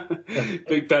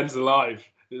 Big Ben's alive.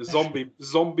 Zombie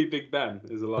Big Ben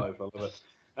is alive. I love it.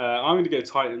 I'm going to go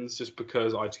Titans just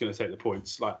because I'm just going to take the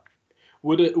points. Like,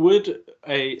 would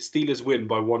a Steelers win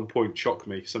by 1 point shock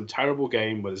me? Some terrible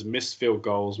game where there's missed field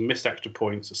goals, missed extra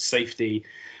points, a safety,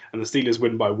 and the Steelers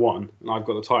win by 1, and I've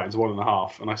got the Titans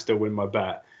 1.5, and I still win my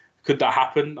bet. Could that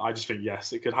happen? I just think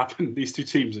yes, it could happen. These two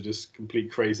teams are just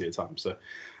complete crazy at times, so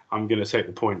I'm going to take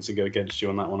the points and go against you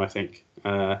on that one. I think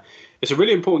it's a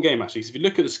really important game actually, because if you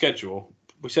look at the schedule.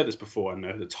 We said this before,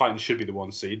 and the Titans should be the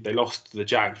 1 seed. They lost to the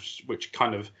Jags, which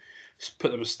kind of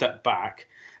put them a step back.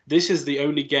 This is the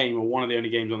only game, or one of the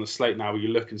only games on the slate now, where you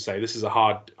look and say this is a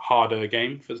harder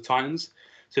game for the Titans.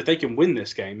 So if they can win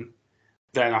this game,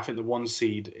 then I think the 1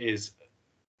 seed it's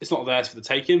not theirs for the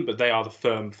taking, but they are the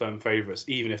firm favourites,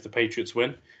 even if the Patriots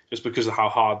win, just because of how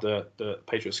hard the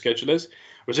Patriots' schedule is.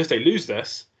 Whereas if they lose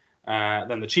this,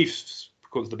 then the Chiefs,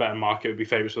 according to the betting market, would be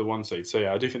favourites for the 1 seed. So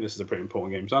yeah, I do think this is a pretty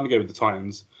important game. So I'm going to go with the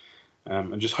Titans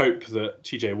and just hope that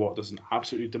TJ Watt doesn't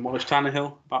absolutely demolish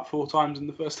Tannehill about 4 times in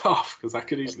the first half, because that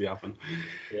could easily happen.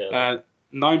 Yeah.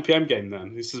 9 p.m. game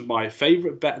then. This is my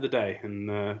favourite bet of the day,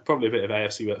 and probably a bit of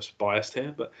AFC biased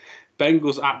here, but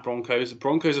Bengals at Broncos. The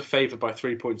Broncos are favoured by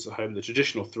 3 points at home. The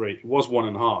traditional 3. It was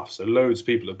 1.5, so loads of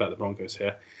people have bet the Broncos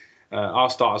here. I'll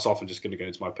start us off and just going to go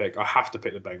into my pick. I have to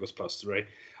pick the Bengals +3.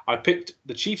 I picked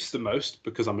the Chiefs the most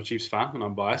because I'm a Chiefs fan and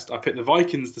I'm biased. I picked the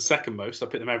Vikings the second most. I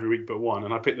pick them every week but 1.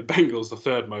 And I picked the Bengals the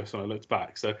third most when I looked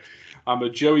back. So I'm a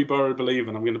Joey Burrow believer,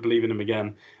 and I'm going to believe in him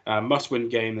again. Must-win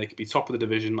game. They could be top of the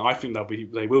division. I think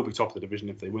they will be top of the division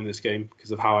if they win this game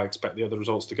because of how I expect the other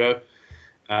results to go.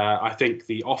 I think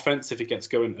the offense, if it gets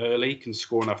going early, can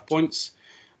score enough points.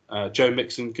 Joe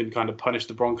Mixon can kind of punish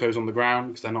the Broncos on the ground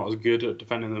because they're not as good at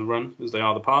defending the run as they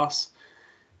are the pass.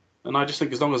 And I just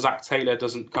think as long as Zach Taylor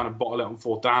doesn't kind of bottle it on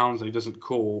 4th downs and he doesn't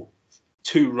call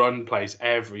 2 run plays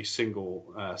every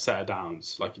single set of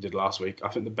downs like he did last week, I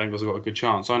think the Bengals have got a good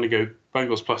chance. I'm going to go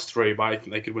Bengals +3, but I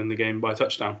think they could win the game by a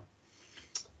touchdown.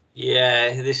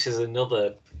 Yeah, this is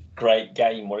another great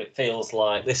game where it feels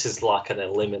like this is like an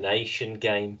elimination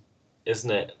game, isn't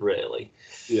it, really?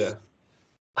 Yeah.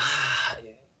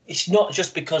 It's not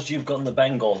just because you've gone the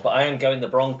Bengals, but I am going the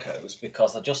Broncos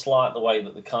because I just like the way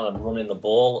that they're kind of running the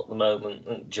ball at the moment.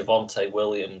 And Javonte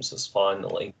Williams has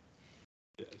finally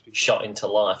shot into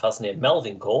life, hasn't he?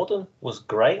 Melvin Gordon was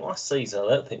great last season. I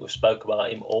don't think we spoke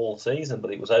about him all season,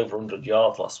 but he was over 100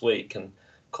 yards last week and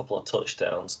a couple of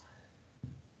touchdowns.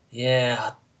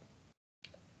 Yeah.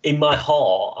 In my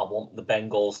heart, I want the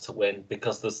Bengals to win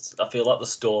because I feel like the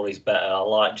story's better. I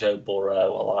like Joe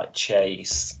Burrow. I like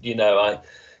Chase.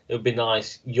 It would be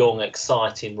nice, young,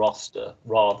 exciting roster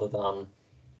rather than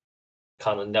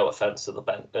kind of, no offense to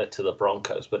the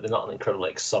Broncos, but they're not an incredibly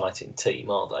exciting team,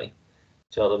 are they? Do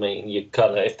you know what I mean? You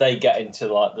kind of, if they get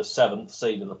into like the 7th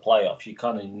seed of the playoffs, you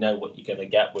kind of know what you're going to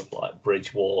get with like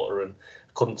Bridgewater, and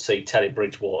I couldn't see Teddy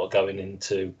Bridgewater going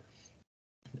into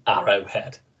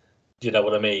Arrowhead. Do you know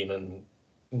what I mean? And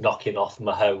knocking off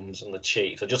Mahomes and the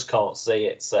Chiefs. I just can't see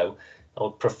it. So I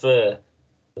would prefer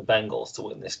the Bengals to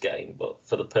win this game, but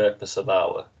for the purpose of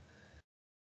our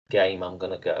game, I'm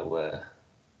going to go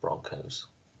Broncos.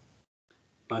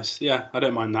 Nice. Yeah, I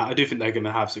don't mind that. I do think they're going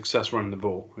to have success running the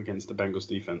ball against the Bengals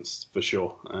defense for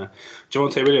sure.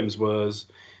 Javonte Williams was,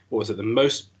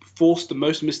 forced the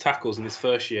most missed tackles in his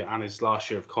first year and his last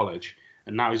year of college.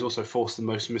 And now he's also forced the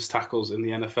most missed tackles in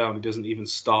the NFL, and he doesn't even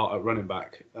start at running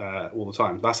back all the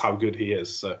time. That's how good he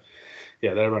is. So,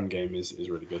 yeah, their run game is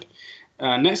really good.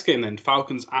 Next game then,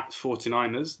 Falcons at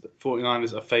 49ers. The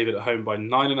 49ers are favoured at home by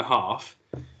 9.5.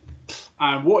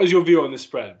 And what is your view on this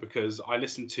spread? Because I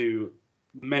listened to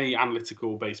many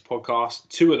analytical-based podcasts.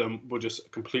 2 of them were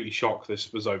just completely shocked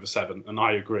this was over 7, and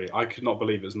I agree. I could not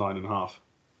believe it was 9.5.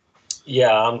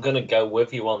 Yeah, I'm going to go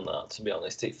with you on that, to be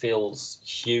honest. It feels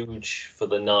huge for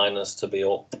the Niners to be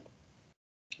up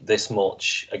this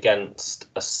much against,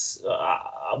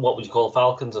 what would you call the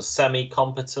Falcons, a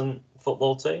semi-competent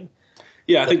football team?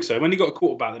 Yeah, I think so. When you got a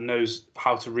quarterback that knows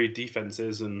how to read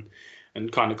defenses and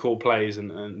kind of call plays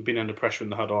and being under pressure in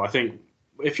the huddle, I think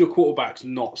if your quarterback's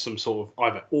not some sort of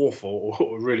either awful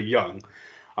or really young,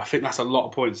 I think that's a lot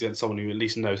of points against someone who at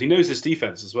least knows. He knows his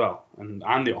defense as well, and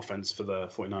the offense for the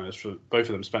 49ers. For both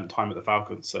of them spent time at the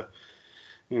Falcons, so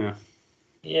yeah.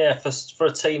 Yeah, for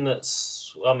a team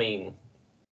that's, I mean,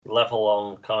 level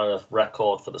on kind of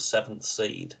record for the 7th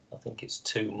seed, I think it's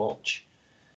too much.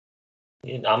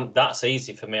 You know, that's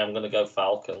easy for me. I'm going to go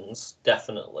Falcons,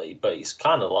 definitely. But it's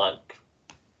kind of like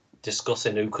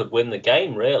discussing who could win the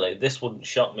game, really. This wouldn't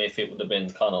shock me if it would have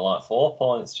been kind of like 4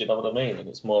 points. Do you know what I mean? And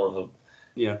it's more of a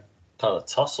kind of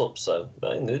toss-up. So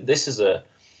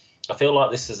I feel like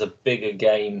this is a bigger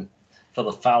game for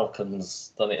the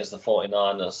Falcons than it is the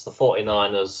 49ers. The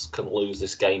 49ers can lose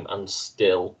this game and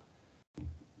still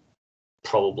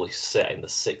probably sit in the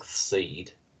 6th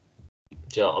seed.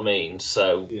 Do you know what I mean?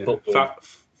 So,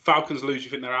 Falcons lose. You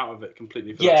think they're out of it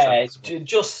completely?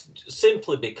 Just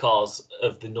simply because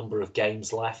of the number of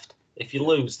games left. If you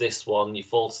lose this one, you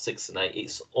fall to 6 and 8.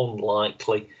 It's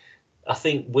unlikely. I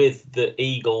think with the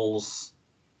Eagles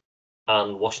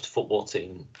and Washington football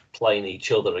team playing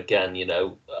each other again, you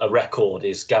know, a record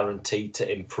is guaranteed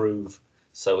to improve.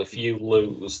 So if you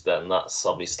lose, then that's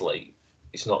obviously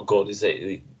it's not good, is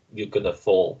it? You're going to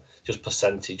fall just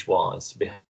percentage-wise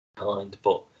behind.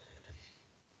 But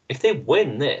if they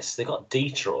win this, they got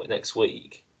Detroit next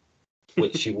week,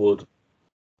 which you would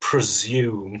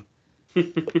presume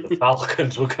the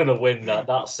Falcons were going to win that.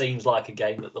 That seems like a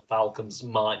game that the Falcons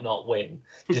might not win.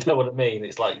 Do you know what I mean?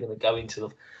 It's like you're going to go into the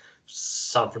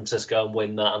San Francisco and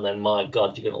win that, and then, my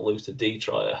God, you're going to lose to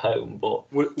Detroit at home.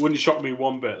 But wouldn't shock me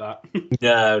one bit, that.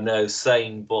 No,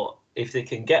 same. But if they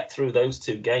can get through those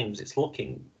 2 games, it's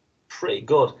looking pretty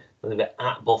good. And they're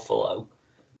at Buffalo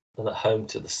and at home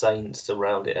to the Saints to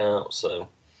round it out. So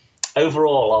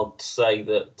overall, I'd say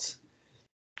that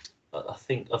I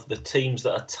think of the teams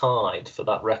that are tied for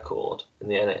that record in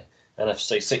the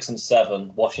NFC, 6 and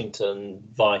 7, Washington,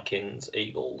 Vikings,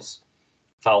 Eagles,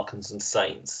 Falcons and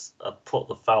Saints. I'd put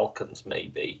the Falcons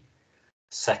maybe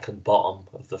second bottom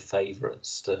of the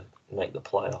favourites to make the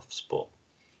playoffs. But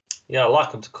yeah, I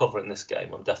like them to cover in this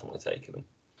game. I'm definitely taking them.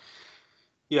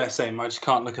 Yeah, same. I just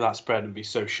can't look at that spread and be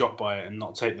so shocked by it and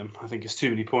not take them. I think it's too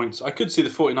many points. I could see the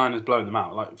 49ers blowing them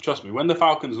out. Like, trust me, when the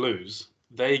Falcons lose,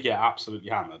 they get absolutely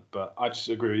hammered. But I just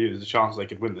agree with you. There's a chance they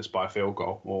could win this by a field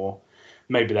goal. Or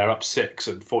maybe they're up 6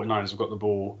 and 49ers have got the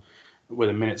ball with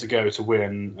a minute to go to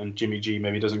win and Jimmy G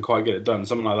maybe doesn't quite get it done.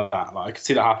 Something like that. Like, I could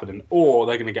see that happening. Or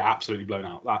they're going to get absolutely blown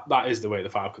out. That is the way the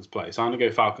Falcons play. So I'm going to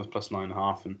go Falcons plus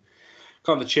 9.5 and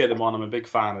kind of cheer them on. I'm a big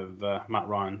fan of Matt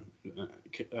Ryan,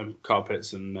 Kyle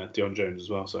Pitts, and Deion Jones as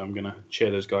well. So I'm going to cheer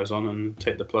those guys on and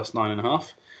take the plus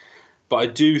 9.5. But I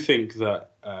do think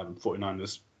that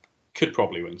 49ers could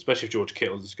probably win, especially if George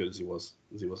Kittle's as good as he was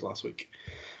last week.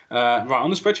 Right, on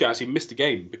the spreadsheet, I actually missed a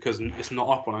game because it's not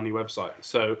up on any website.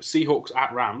 So Seahawks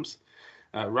at Rams.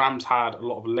 Rams had a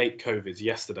lot of late COVIDs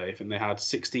yesterday. I think they had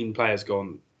 16 players go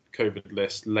on COVID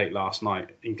list late last night,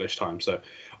 English time. So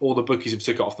all the bookies have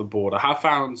took it off the board. I have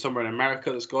found somewhere in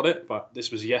America that's got it, but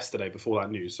this was yesterday before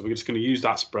that news. So we're just going to use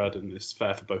that spread, and it's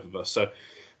fair for both of us. So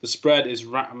the spread is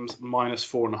Rams minus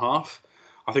 4.5.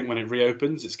 I think when it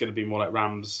reopens, it's going to be more like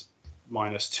Rams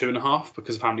minus 2.5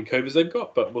 because of how many COVIDs they've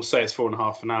got. But we'll say it's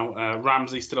 4.5 for now.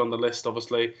 Ramsey still on the list,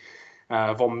 obviously.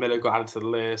 Von Miller got added to the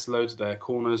list. Loads of their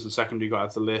corners and secondary got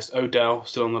added to the list. Odell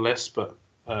still on the list, but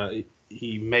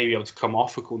he may be able to come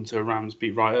off according to a Rams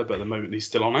beat writer, but at the moment he's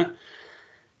still on it.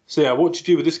 So yeah, what do you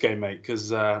do with this game, mate?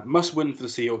 Because must win for the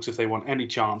Seahawks if they want any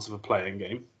chance of a playing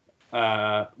game.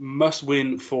 Must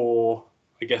win for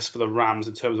the Rams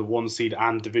in terms of 1 seed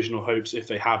and divisional hopes if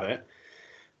they have it.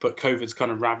 But COVID's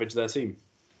kind of ravaged their team.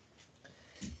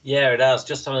 Yeah, it has.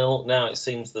 Just having a look now, it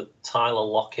seems that Tyler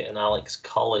Lockett and Alex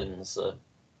Collins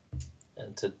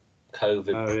entered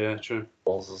COVID. Oh yeah, true.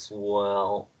 As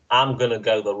well. I'm going to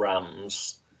go the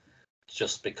Rams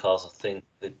just because I think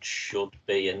there should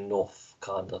be enough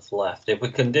kind of left. If we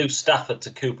can do Stafford to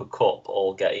Cooper Kupp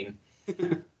all game,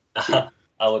 I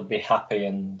would be happy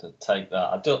and take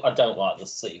that. I don't like the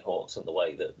Seahawks and the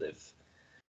way that they've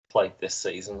played this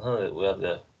season. We had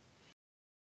the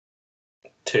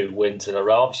 2 wins in a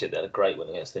row. Obviously, they had a great win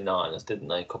against the Niners, didn't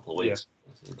they? A couple of weeks.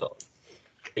 Yeah. They got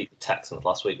beat the Texans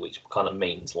last week, which kind of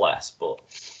means less, but.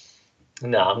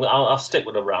 No, I'll stick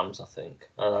with the Rams, I think.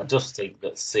 And I just think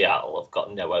that Seattle have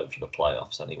got no hope for the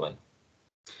playoffs anyway.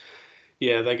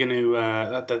 Yeah, they're going to...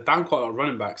 they're down quite a lot of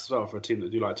running backs as well for a team that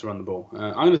do like to run the ball.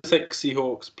 I'm going to take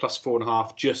Seahawks plus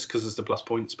 4.5 just because it's the plus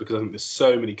points, because I think there's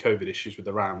so many COVID issues with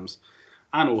the Rams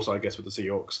and also, I guess, with the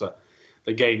Seahawks that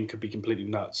the game could be completely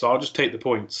nuts. So I'll just take the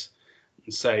points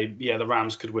and say, yeah, the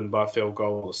Rams could win by a field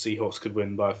goal, or the Seahawks could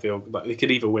win by a field goal. They could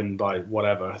either win by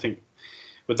whatever. I think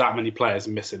with that many players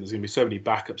missing, there's going to be so many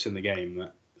backups in the game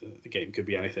that the game could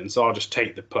be anything. So I'll just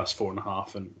take the plus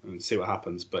 4.5 and see what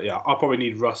happens. But yeah, I'll probably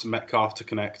need Russ and Metcalf to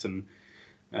connect. And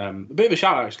a bit of a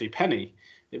shout out, actually. Penny,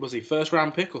 it was a first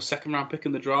round pick or second round pick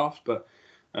in the draft, but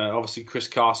obviously Chris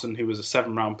Carson, who was a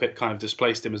 7th round pick, kind of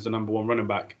displaced him as the number 1 running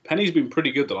back. Penny's been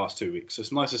pretty good the last 2 weeks. So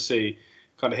it's nice to see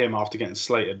kind of him after getting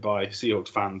slated by Seahawks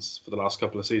fans for the last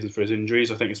couple of seasons for his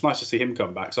injuries. I think it's nice to see him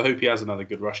come back. So I hope he has another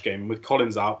good rush game. And with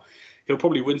Collins out, he'll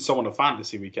probably win someone a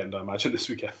fantasy weekend, I imagine, this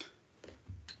weekend.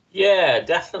 Yeah,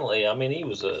 definitely. I mean, he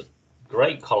was a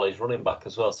great college running back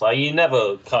as well. So you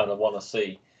never kind of want to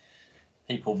see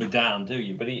people be down, do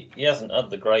you? But he hasn't had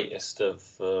the greatest of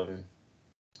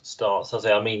starts, has he?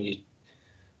 I mean,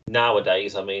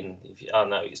 nowadays, I mean, I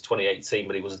know it's 2018,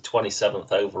 but he was a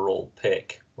 27th overall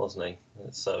pick, wasn't he?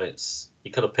 So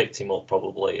you could have picked him up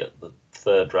probably at the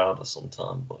 3rd round or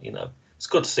sometime. But, it's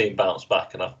good to see him bounce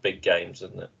back and have big games,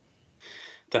 isn't it?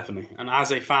 Definitely. And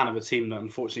as a fan of a team that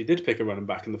unfortunately did pick a running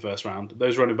back in the first round,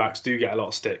 those running backs do get a lot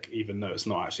of stick, even though it's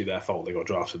not actually their fault they got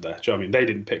drafted there. Do you know what I mean? They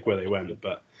didn't pick where they went,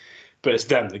 but it's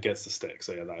them that gets the stick.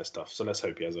 So yeah, that is tough. So let's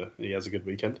hope he has a good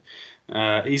weekend.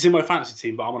 He's in my fantasy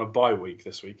team, but I'm on a bye week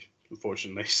this week,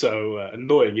 unfortunately. So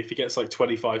annoying. If he gets like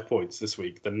 25 points this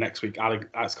week, then next week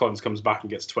Alex Collins comes back and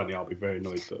gets 20. I'll be very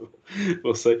annoyed, but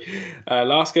we'll see.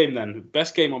 Last game then.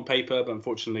 Best game on paper, but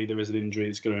unfortunately there is an injury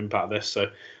that's going to impact this. So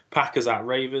Packers at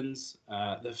Ravens.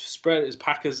 The spread is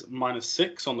Packers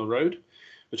 -6 on the road,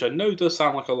 which I know does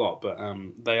sound like a lot, but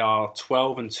they are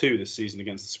 12-2 this season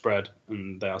against the spread,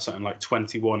 and they are something like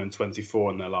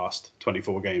 21-24 in their last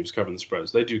 24 games covering the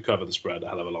spreads. They do cover the spread a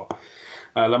hell of a lot.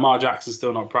 Lamar Jackson's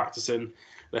still not practicing.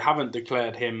 They haven't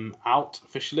declared him out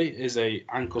officially. It is a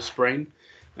ankle sprain.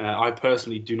 I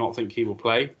personally do not think he will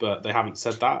play, but they haven't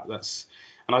said that.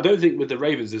 And I don't think with the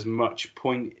Ravens there's much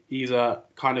point either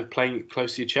kind of playing it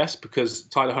close to your chest, because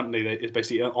Tyler Huntley is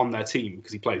basically on their team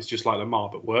because he plays just like Lamar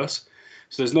but worse.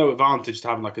 So there's no advantage to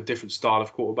having like a different style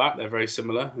of quarterback. They're very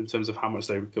similar in terms of how much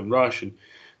they can rush, and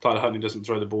Tyler Huntley doesn't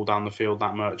throw the ball down the field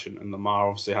that much, and Lamar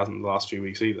obviously hasn't the last few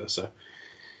weeks either. So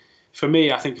for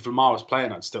me, I think if Lamar was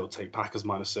playing, I'd still take Packers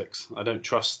 -6. I don't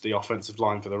trust the offensive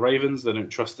line for the Ravens. They don't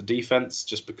trust the defense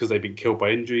just because they've been killed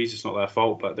by injuries. It's not their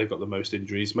fault, but they've got the most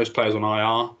injuries. Most players on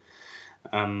IR.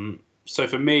 So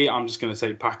for me, I'm just going to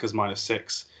take Packers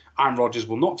 -6. Aaron Rodgers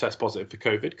will not test positive for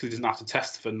COVID because he doesn't have to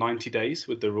test for 90 days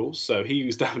with the rules. So he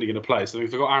was definitely going to play. So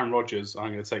if I've got Aaron Rodgers,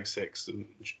 I'm going to take 6 and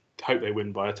hope they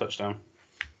win by a touchdown.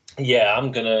 Yeah,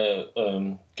 I'm going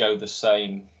to go the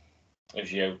same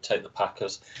as you, take the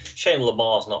Packers. Shane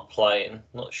Lamar's not playing.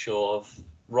 Not sure if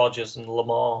Rodgers and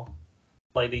Lamar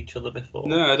played each other before.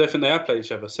 No, I don't think they have played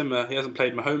each other. Similar, he hasn't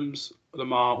played Mahomes,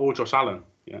 Lamar, or Josh Allen.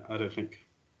 Yeah, I don't think.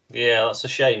 Yeah, that's a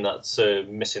shame that's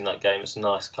missing that game. It's a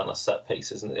nice kind of set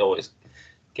piece, isn't it? It always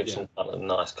gives some kind of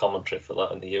nice commentary for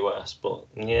that in the US. But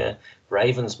yeah,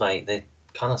 Ravens, mate, they're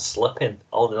kind of slipping,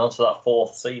 holding on to that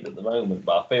 4th seed at the moment.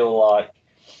 But I feel like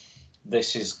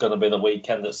this is going to be the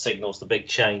weekend that signals the big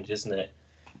change, isn't it?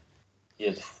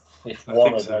 If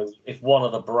one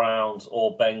of the Browns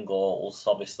or Bengals,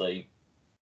 obviously,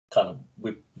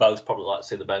 we both probably like to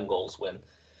see the Bengals win,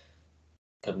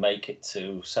 could make it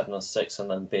to 7-6 and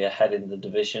then be ahead in the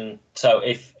division. So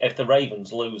if the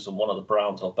Ravens lose and one of the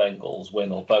Browns or Bengals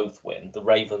win or both win, the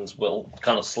Ravens will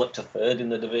kind of slip to 3rd in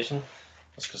the division.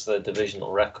 That's because of their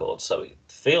divisional record. So it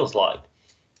feels like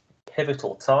a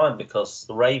pivotal time because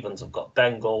the Ravens have got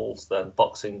Bengals, then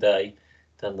Boxing Day,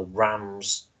 then the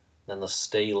Rams, then the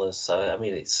Steelers. So I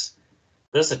mean,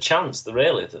 there's a chance that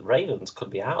the Ravens could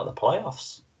be out of the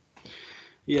playoffs.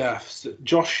 Yeah, so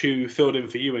Josh, who filled in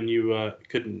for you when you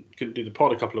couldn't do the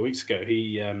pod a couple of weeks ago,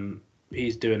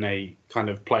 he's doing a kind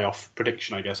of playoff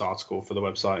prediction, I guess, article for the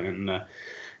website, and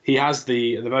he has at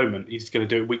the moment he's going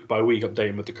to do it week by week,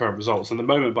 updating with the current results. And at the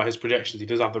moment, by his projections, he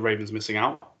does have the Ravens missing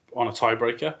out on a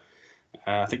tiebreaker.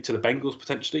 I think to the Bengals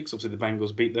potentially, because obviously the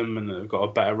Bengals beat them and they've got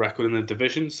a better record in the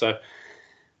division. So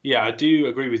yeah, I do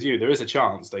agree with you. There is a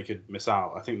chance they could miss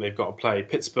out. I think they've got to play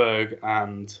Pittsburgh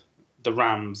and the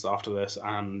Rams after this,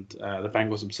 and the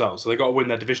Bengals themselves. So they've got to win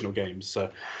their divisional games.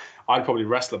 So I'd probably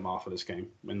rest Lamar for this game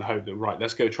in the hope that, right,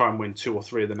 let's go try and win 2 or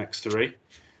 3 of the next 3.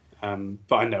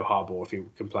 But I know Harbaugh, if he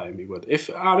can play him, he would.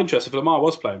 I'm interested, if Lamar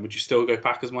was playing, would you still go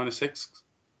Packers -6?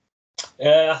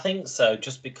 I think so,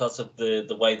 just because of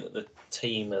the way that the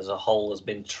team as a whole has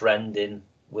been trending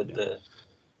with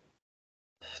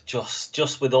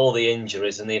just with all the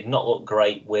injuries, and they've not looked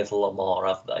great with Lamar,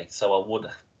 have they? So I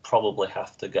would probably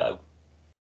have to go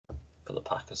for the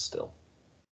Packers still.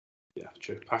 Yeah,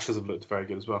 true. Packers have looked very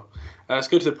good as well. Let's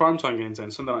go to the primetime games then.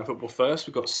 Sunday Night Football first.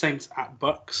 We've got Saints at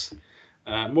Bucks.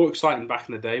 More exciting back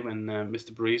in the day when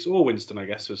Mr. Breeze, or Winston, I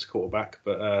guess, was quarterback.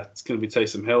 But it's going to be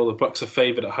Taysom Hill. The Bucs are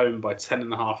favoured at home by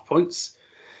 10.5 points.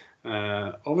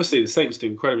 Obviously, the Saints do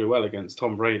incredibly well against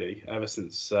Tom Brady ever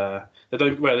since they do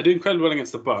incredibly well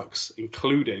against the Bucs,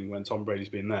 including when Tom Brady's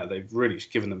been there. They've really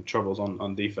given them troubles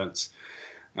on defense,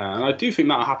 and I do think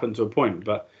that'll happen to a point.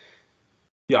 But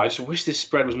yeah, I just wish this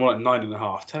spread was more like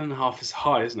 9.5. 10.5 is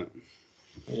high, isn't it?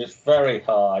 It's very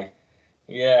high.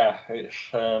 Yeah, it's.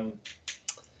 I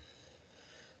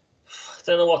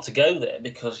don't know what to go there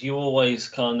because you always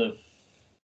kind of.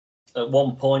 At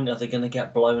one point, are they going to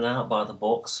get blown out by the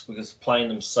Bucs because playing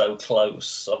them so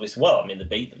close? Obviously, well, I mean, they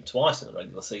beat them twice in the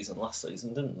regular season last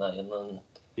season, didn't they? And then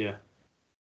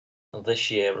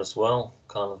this year as well,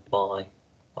 kind of by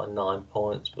 9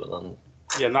 points. But then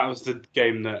and that was the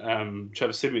game that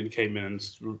Trevor Siemian came in and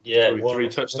threw 3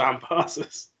 touchdown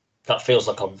passes. That feels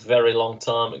like a very long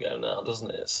time ago now,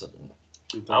 doesn't it? So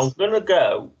I'm going to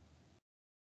go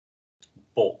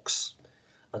Bucs.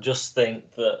 I just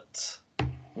think that.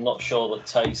 I'm not sure that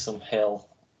Taysom Hill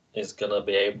is going to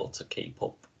be able to keep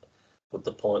up with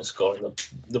the point scoring.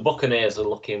 The Buccaneers are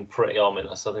looking pretty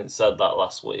ominous. I think I said that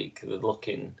last week. They're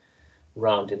looking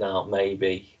rounding out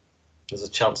maybe. There's a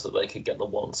chance that they could get the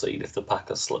 1 seed if the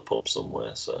Packers slip up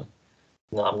somewhere. So,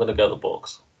 no, I'm going to go the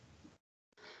Bucs.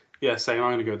 Yeah, same.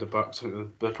 I'm going to go with the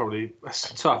Bucs. They're probably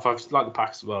tough. I like the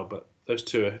Packers as well, but those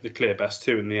two are the clear best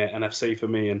two in the NFC for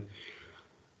me. And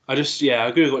I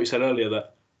agree with what you said earlier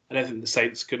that I don't think the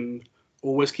Saints can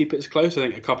always keep it as close. I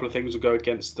think a couple of things will go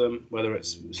against them, whether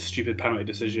it's a stupid penalty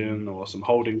decision or some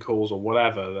holding calls or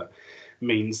whatever that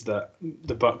means that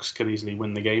the Bucs can easily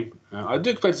win the game. I do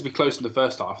expect it to be close in the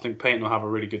first half. I think Payton will have a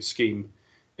really good scheme.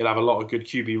 He'll have a lot of good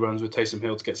QB runs with Taysom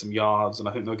Hill to get some yards, and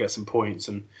I think they'll get some points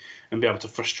and be able to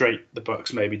frustrate the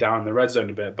Bucs maybe down in the red zone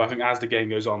a bit. But I think as the game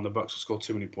goes on, the Bucs will score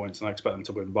too many points, and I expect them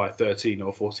to win by 13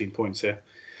 or 14 points here.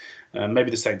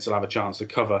 Maybe the Saints will have a chance to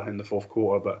cover in the fourth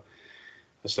quarter, but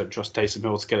I just don't trust Taysom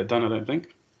Hill to get it done, I don't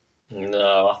think.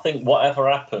 No, I think whatever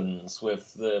happens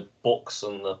with the Bucs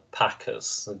and the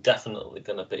Packers, they're definitely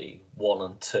going to be 1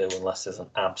 and 2 unless there's an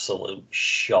absolute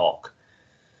shock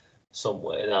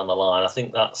somewhere down the line. I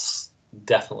think that's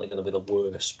definitely going to be the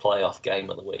worst playoff game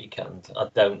of the weekend. I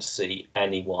don't see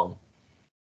anyone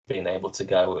being able to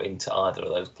go into either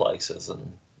of those places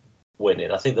and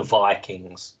winning. I think the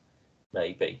Vikings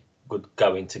maybe would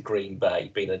go into Green Bay,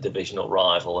 being a divisional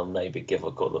rival, and maybe give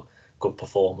a good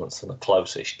performance in a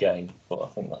close-ish game. But I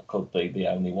think that could be the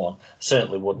only one. I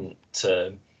certainly wouldn't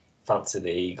fancy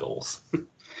the Eagles.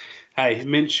 Hey,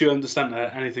 Minshew understand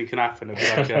that anything can happen.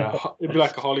 It'd be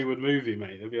like a Hollywood movie,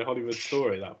 mate. It'd be a Hollywood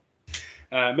story, that.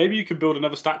 Maybe you could build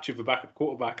another statue of a backup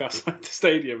quarterback outside the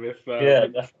stadium if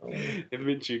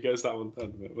Minshew gets that one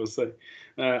done. We'll see.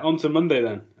 On to Monday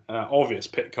then. Obvious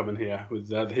pick coming here with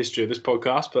the history of this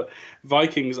podcast, but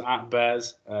Vikings at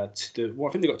Bears. I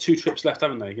think they've got 2 trips left,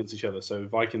 haven't they, against each other? So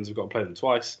Vikings have got to play them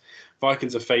twice.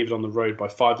 Vikings are favoured on the road by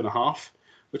 5.5,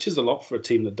 which is a lot for a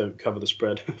team that don't cover the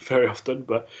spread very often.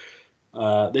 But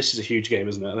this is a huge game,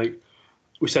 isn't it? I think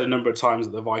we said a number of times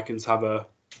that the Vikings have a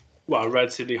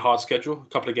relatively hard schedule.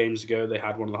 A couple of games ago, they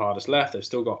had one of the hardest left. They've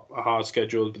still got a hard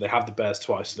schedule, but they have the Bears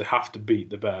twice, so they have to beat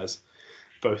the Bears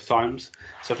both times.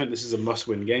 So I think this is a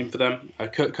must-win game for them.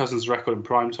 Kirk Cousins' record in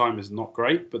prime time is not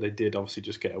great, but they did obviously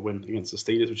just get a win against the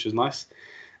Steelers, which is nice.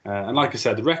 And like I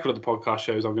said, the record of the podcast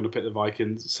shows I'm going to pick the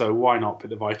Vikings, so why not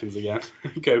pick the Vikings again?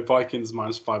 Go Vikings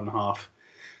minus 5.5.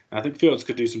 I think Fields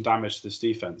could do some damage to this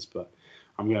defense, but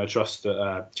I'm going to trust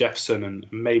Jefferson and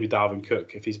maybe Dalvin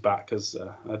Cook if he's back, because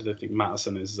I don't think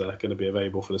Mattison is going to be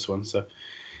available for this one. So,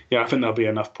 yeah, I think there'll be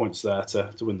enough points there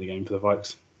to win the game for the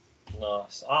Vikes.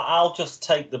 Nice. I'll just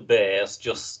take the Bears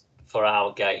just for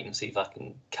our game, see if I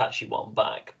can catch you one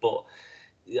back. But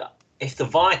yeah, if the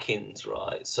Vikings,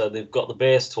 right, so they've got the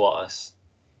Bears twice,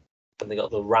 and they've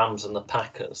got the Rams and the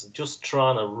Packers, just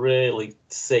trying to really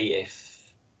see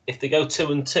if they go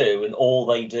 2-2 and all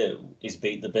they do is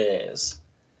beat the Bears,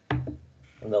 and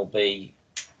they'll be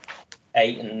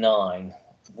 8-9,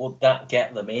 would that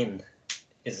get them in?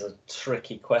 Is a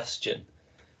tricky question.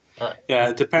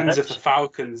 It depends if the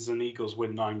Falcons and Eagles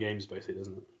win 9 games, basically,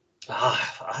 doesn't it?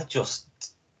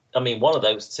 One of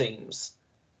those teams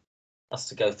has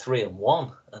to go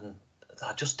 3-1, and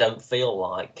I just don't feel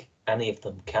like any of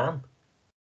them can.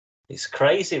 It's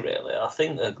crazy, really. I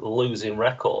think a losing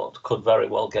record could very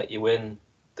well get you in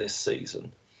this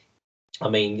season. I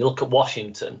mean, you look at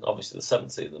Washington, obviously the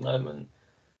 7th seed at the moment.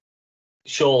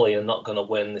 Surely are not going to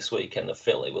win this weekend at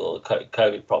Philly with all the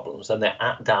COVID problems. Then they're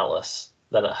at Dallas,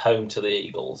 then at home to the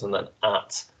Eagles, and then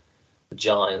at the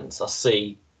Giants. I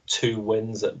see 2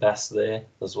 wins at best there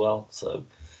as well. So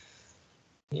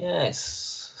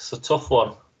Yes, it's a tough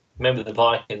one. Maybe the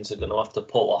Vikings are going to have to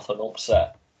pull off an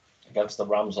upset against the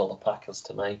Rams or the Packers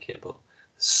to make it, but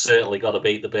certainly got to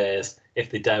beat the Bears. If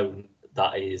they don't,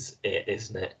 that is it,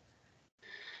 isn't it?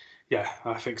 Yeah,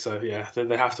 I think so. Yeah,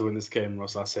 they have to win this game,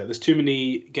 Ross. That's it. There's too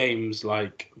many games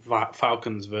like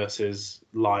Falcons versus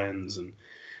Lions, and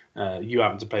you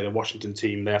happen to play the Washington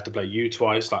team. They have to play you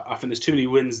twice. Like, I think there's too many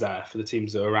wins there for the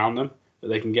teams that are around them that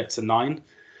they can get to 9,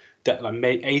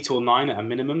 like 8 or 9 at a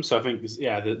minimum. So I think,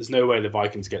 there's no way the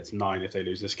Vikings get to 9 if they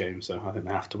lose this game. So I think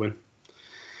they have to win,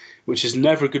 which is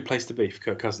never a good place to be for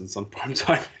Kirk Cousins on prime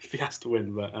time if he has to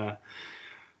win. But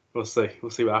we'll see. We'll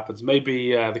see what happens.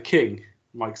 Maybe the King,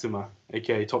 Mike Zimmer,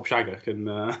 aka Top Shagger, can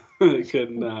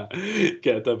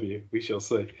get a W. We shall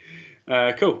see.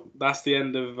 Cool. That's the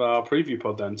end of our preview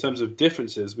pod then. In terms of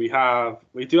differences, we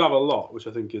do have a lot, which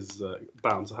I think is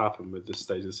bound to happen with this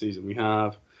stage of the season. We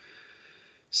have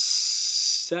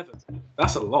 7.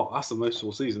 That's a lot. That's the most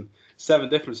all season. 7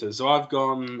 differences. So I've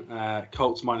gone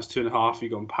Colts -2.5.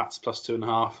 You've gone Pats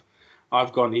 +2.5.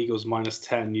 I've gone Eagles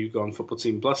 -10. You've gone football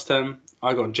team +10.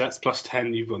 I've gone Jets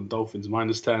 +10. You've gone Dolphins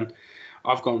 -10.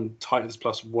 I've gone Titans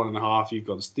 +1.5. You've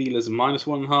gone Steelers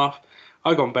 -1.5.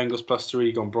 I've gone Bengals +3.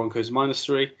 You've gone Broncos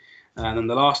 -3. And then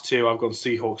the last 2, I've gone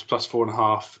Seahawks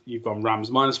 +4.5. You've gone Rams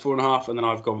 -4.5. And then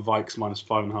I've gone Vikes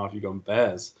 -5.5. You've gone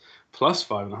Bears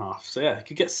 +5.5. So yeah, you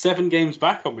could get 7 games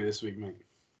back on me this week, mate.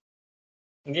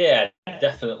 Yeah,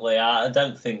 definitely. I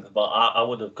don't think, but I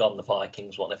would have gone the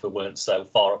Vikings one if we weren't so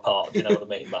far apart. You know what I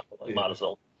mean? Might as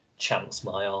well chance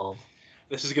my arm.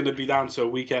 This is going to be down to a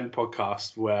weekend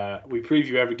podcast where we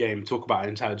preview every game, talk about it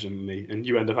intelligently, and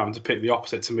you end up having to pick the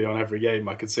opposite to me on every game.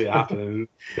 I could see it happening.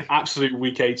 Absolute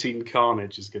week 18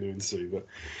 carnage is going to ensue, but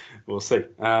we'll see.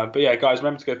 But yeah, guys,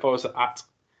 remember to go follow us at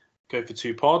Go for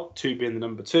 2 Pod, 2 being the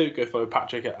number 2. Go follow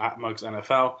Patrick at Mugs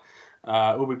NFL.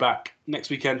 We'll be back next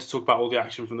weekend to talk about all the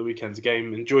action from the weekend's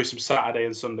game. Enjoy some Saturday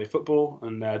and Sunday football,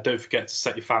 and don't forget to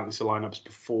set your fantasy lineups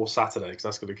before Saturday because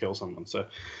that's going to kill someone. So,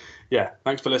 yeah,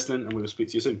 thanks for listening, and we will speak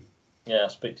to you soon. Yeah,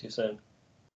 speak to you soon.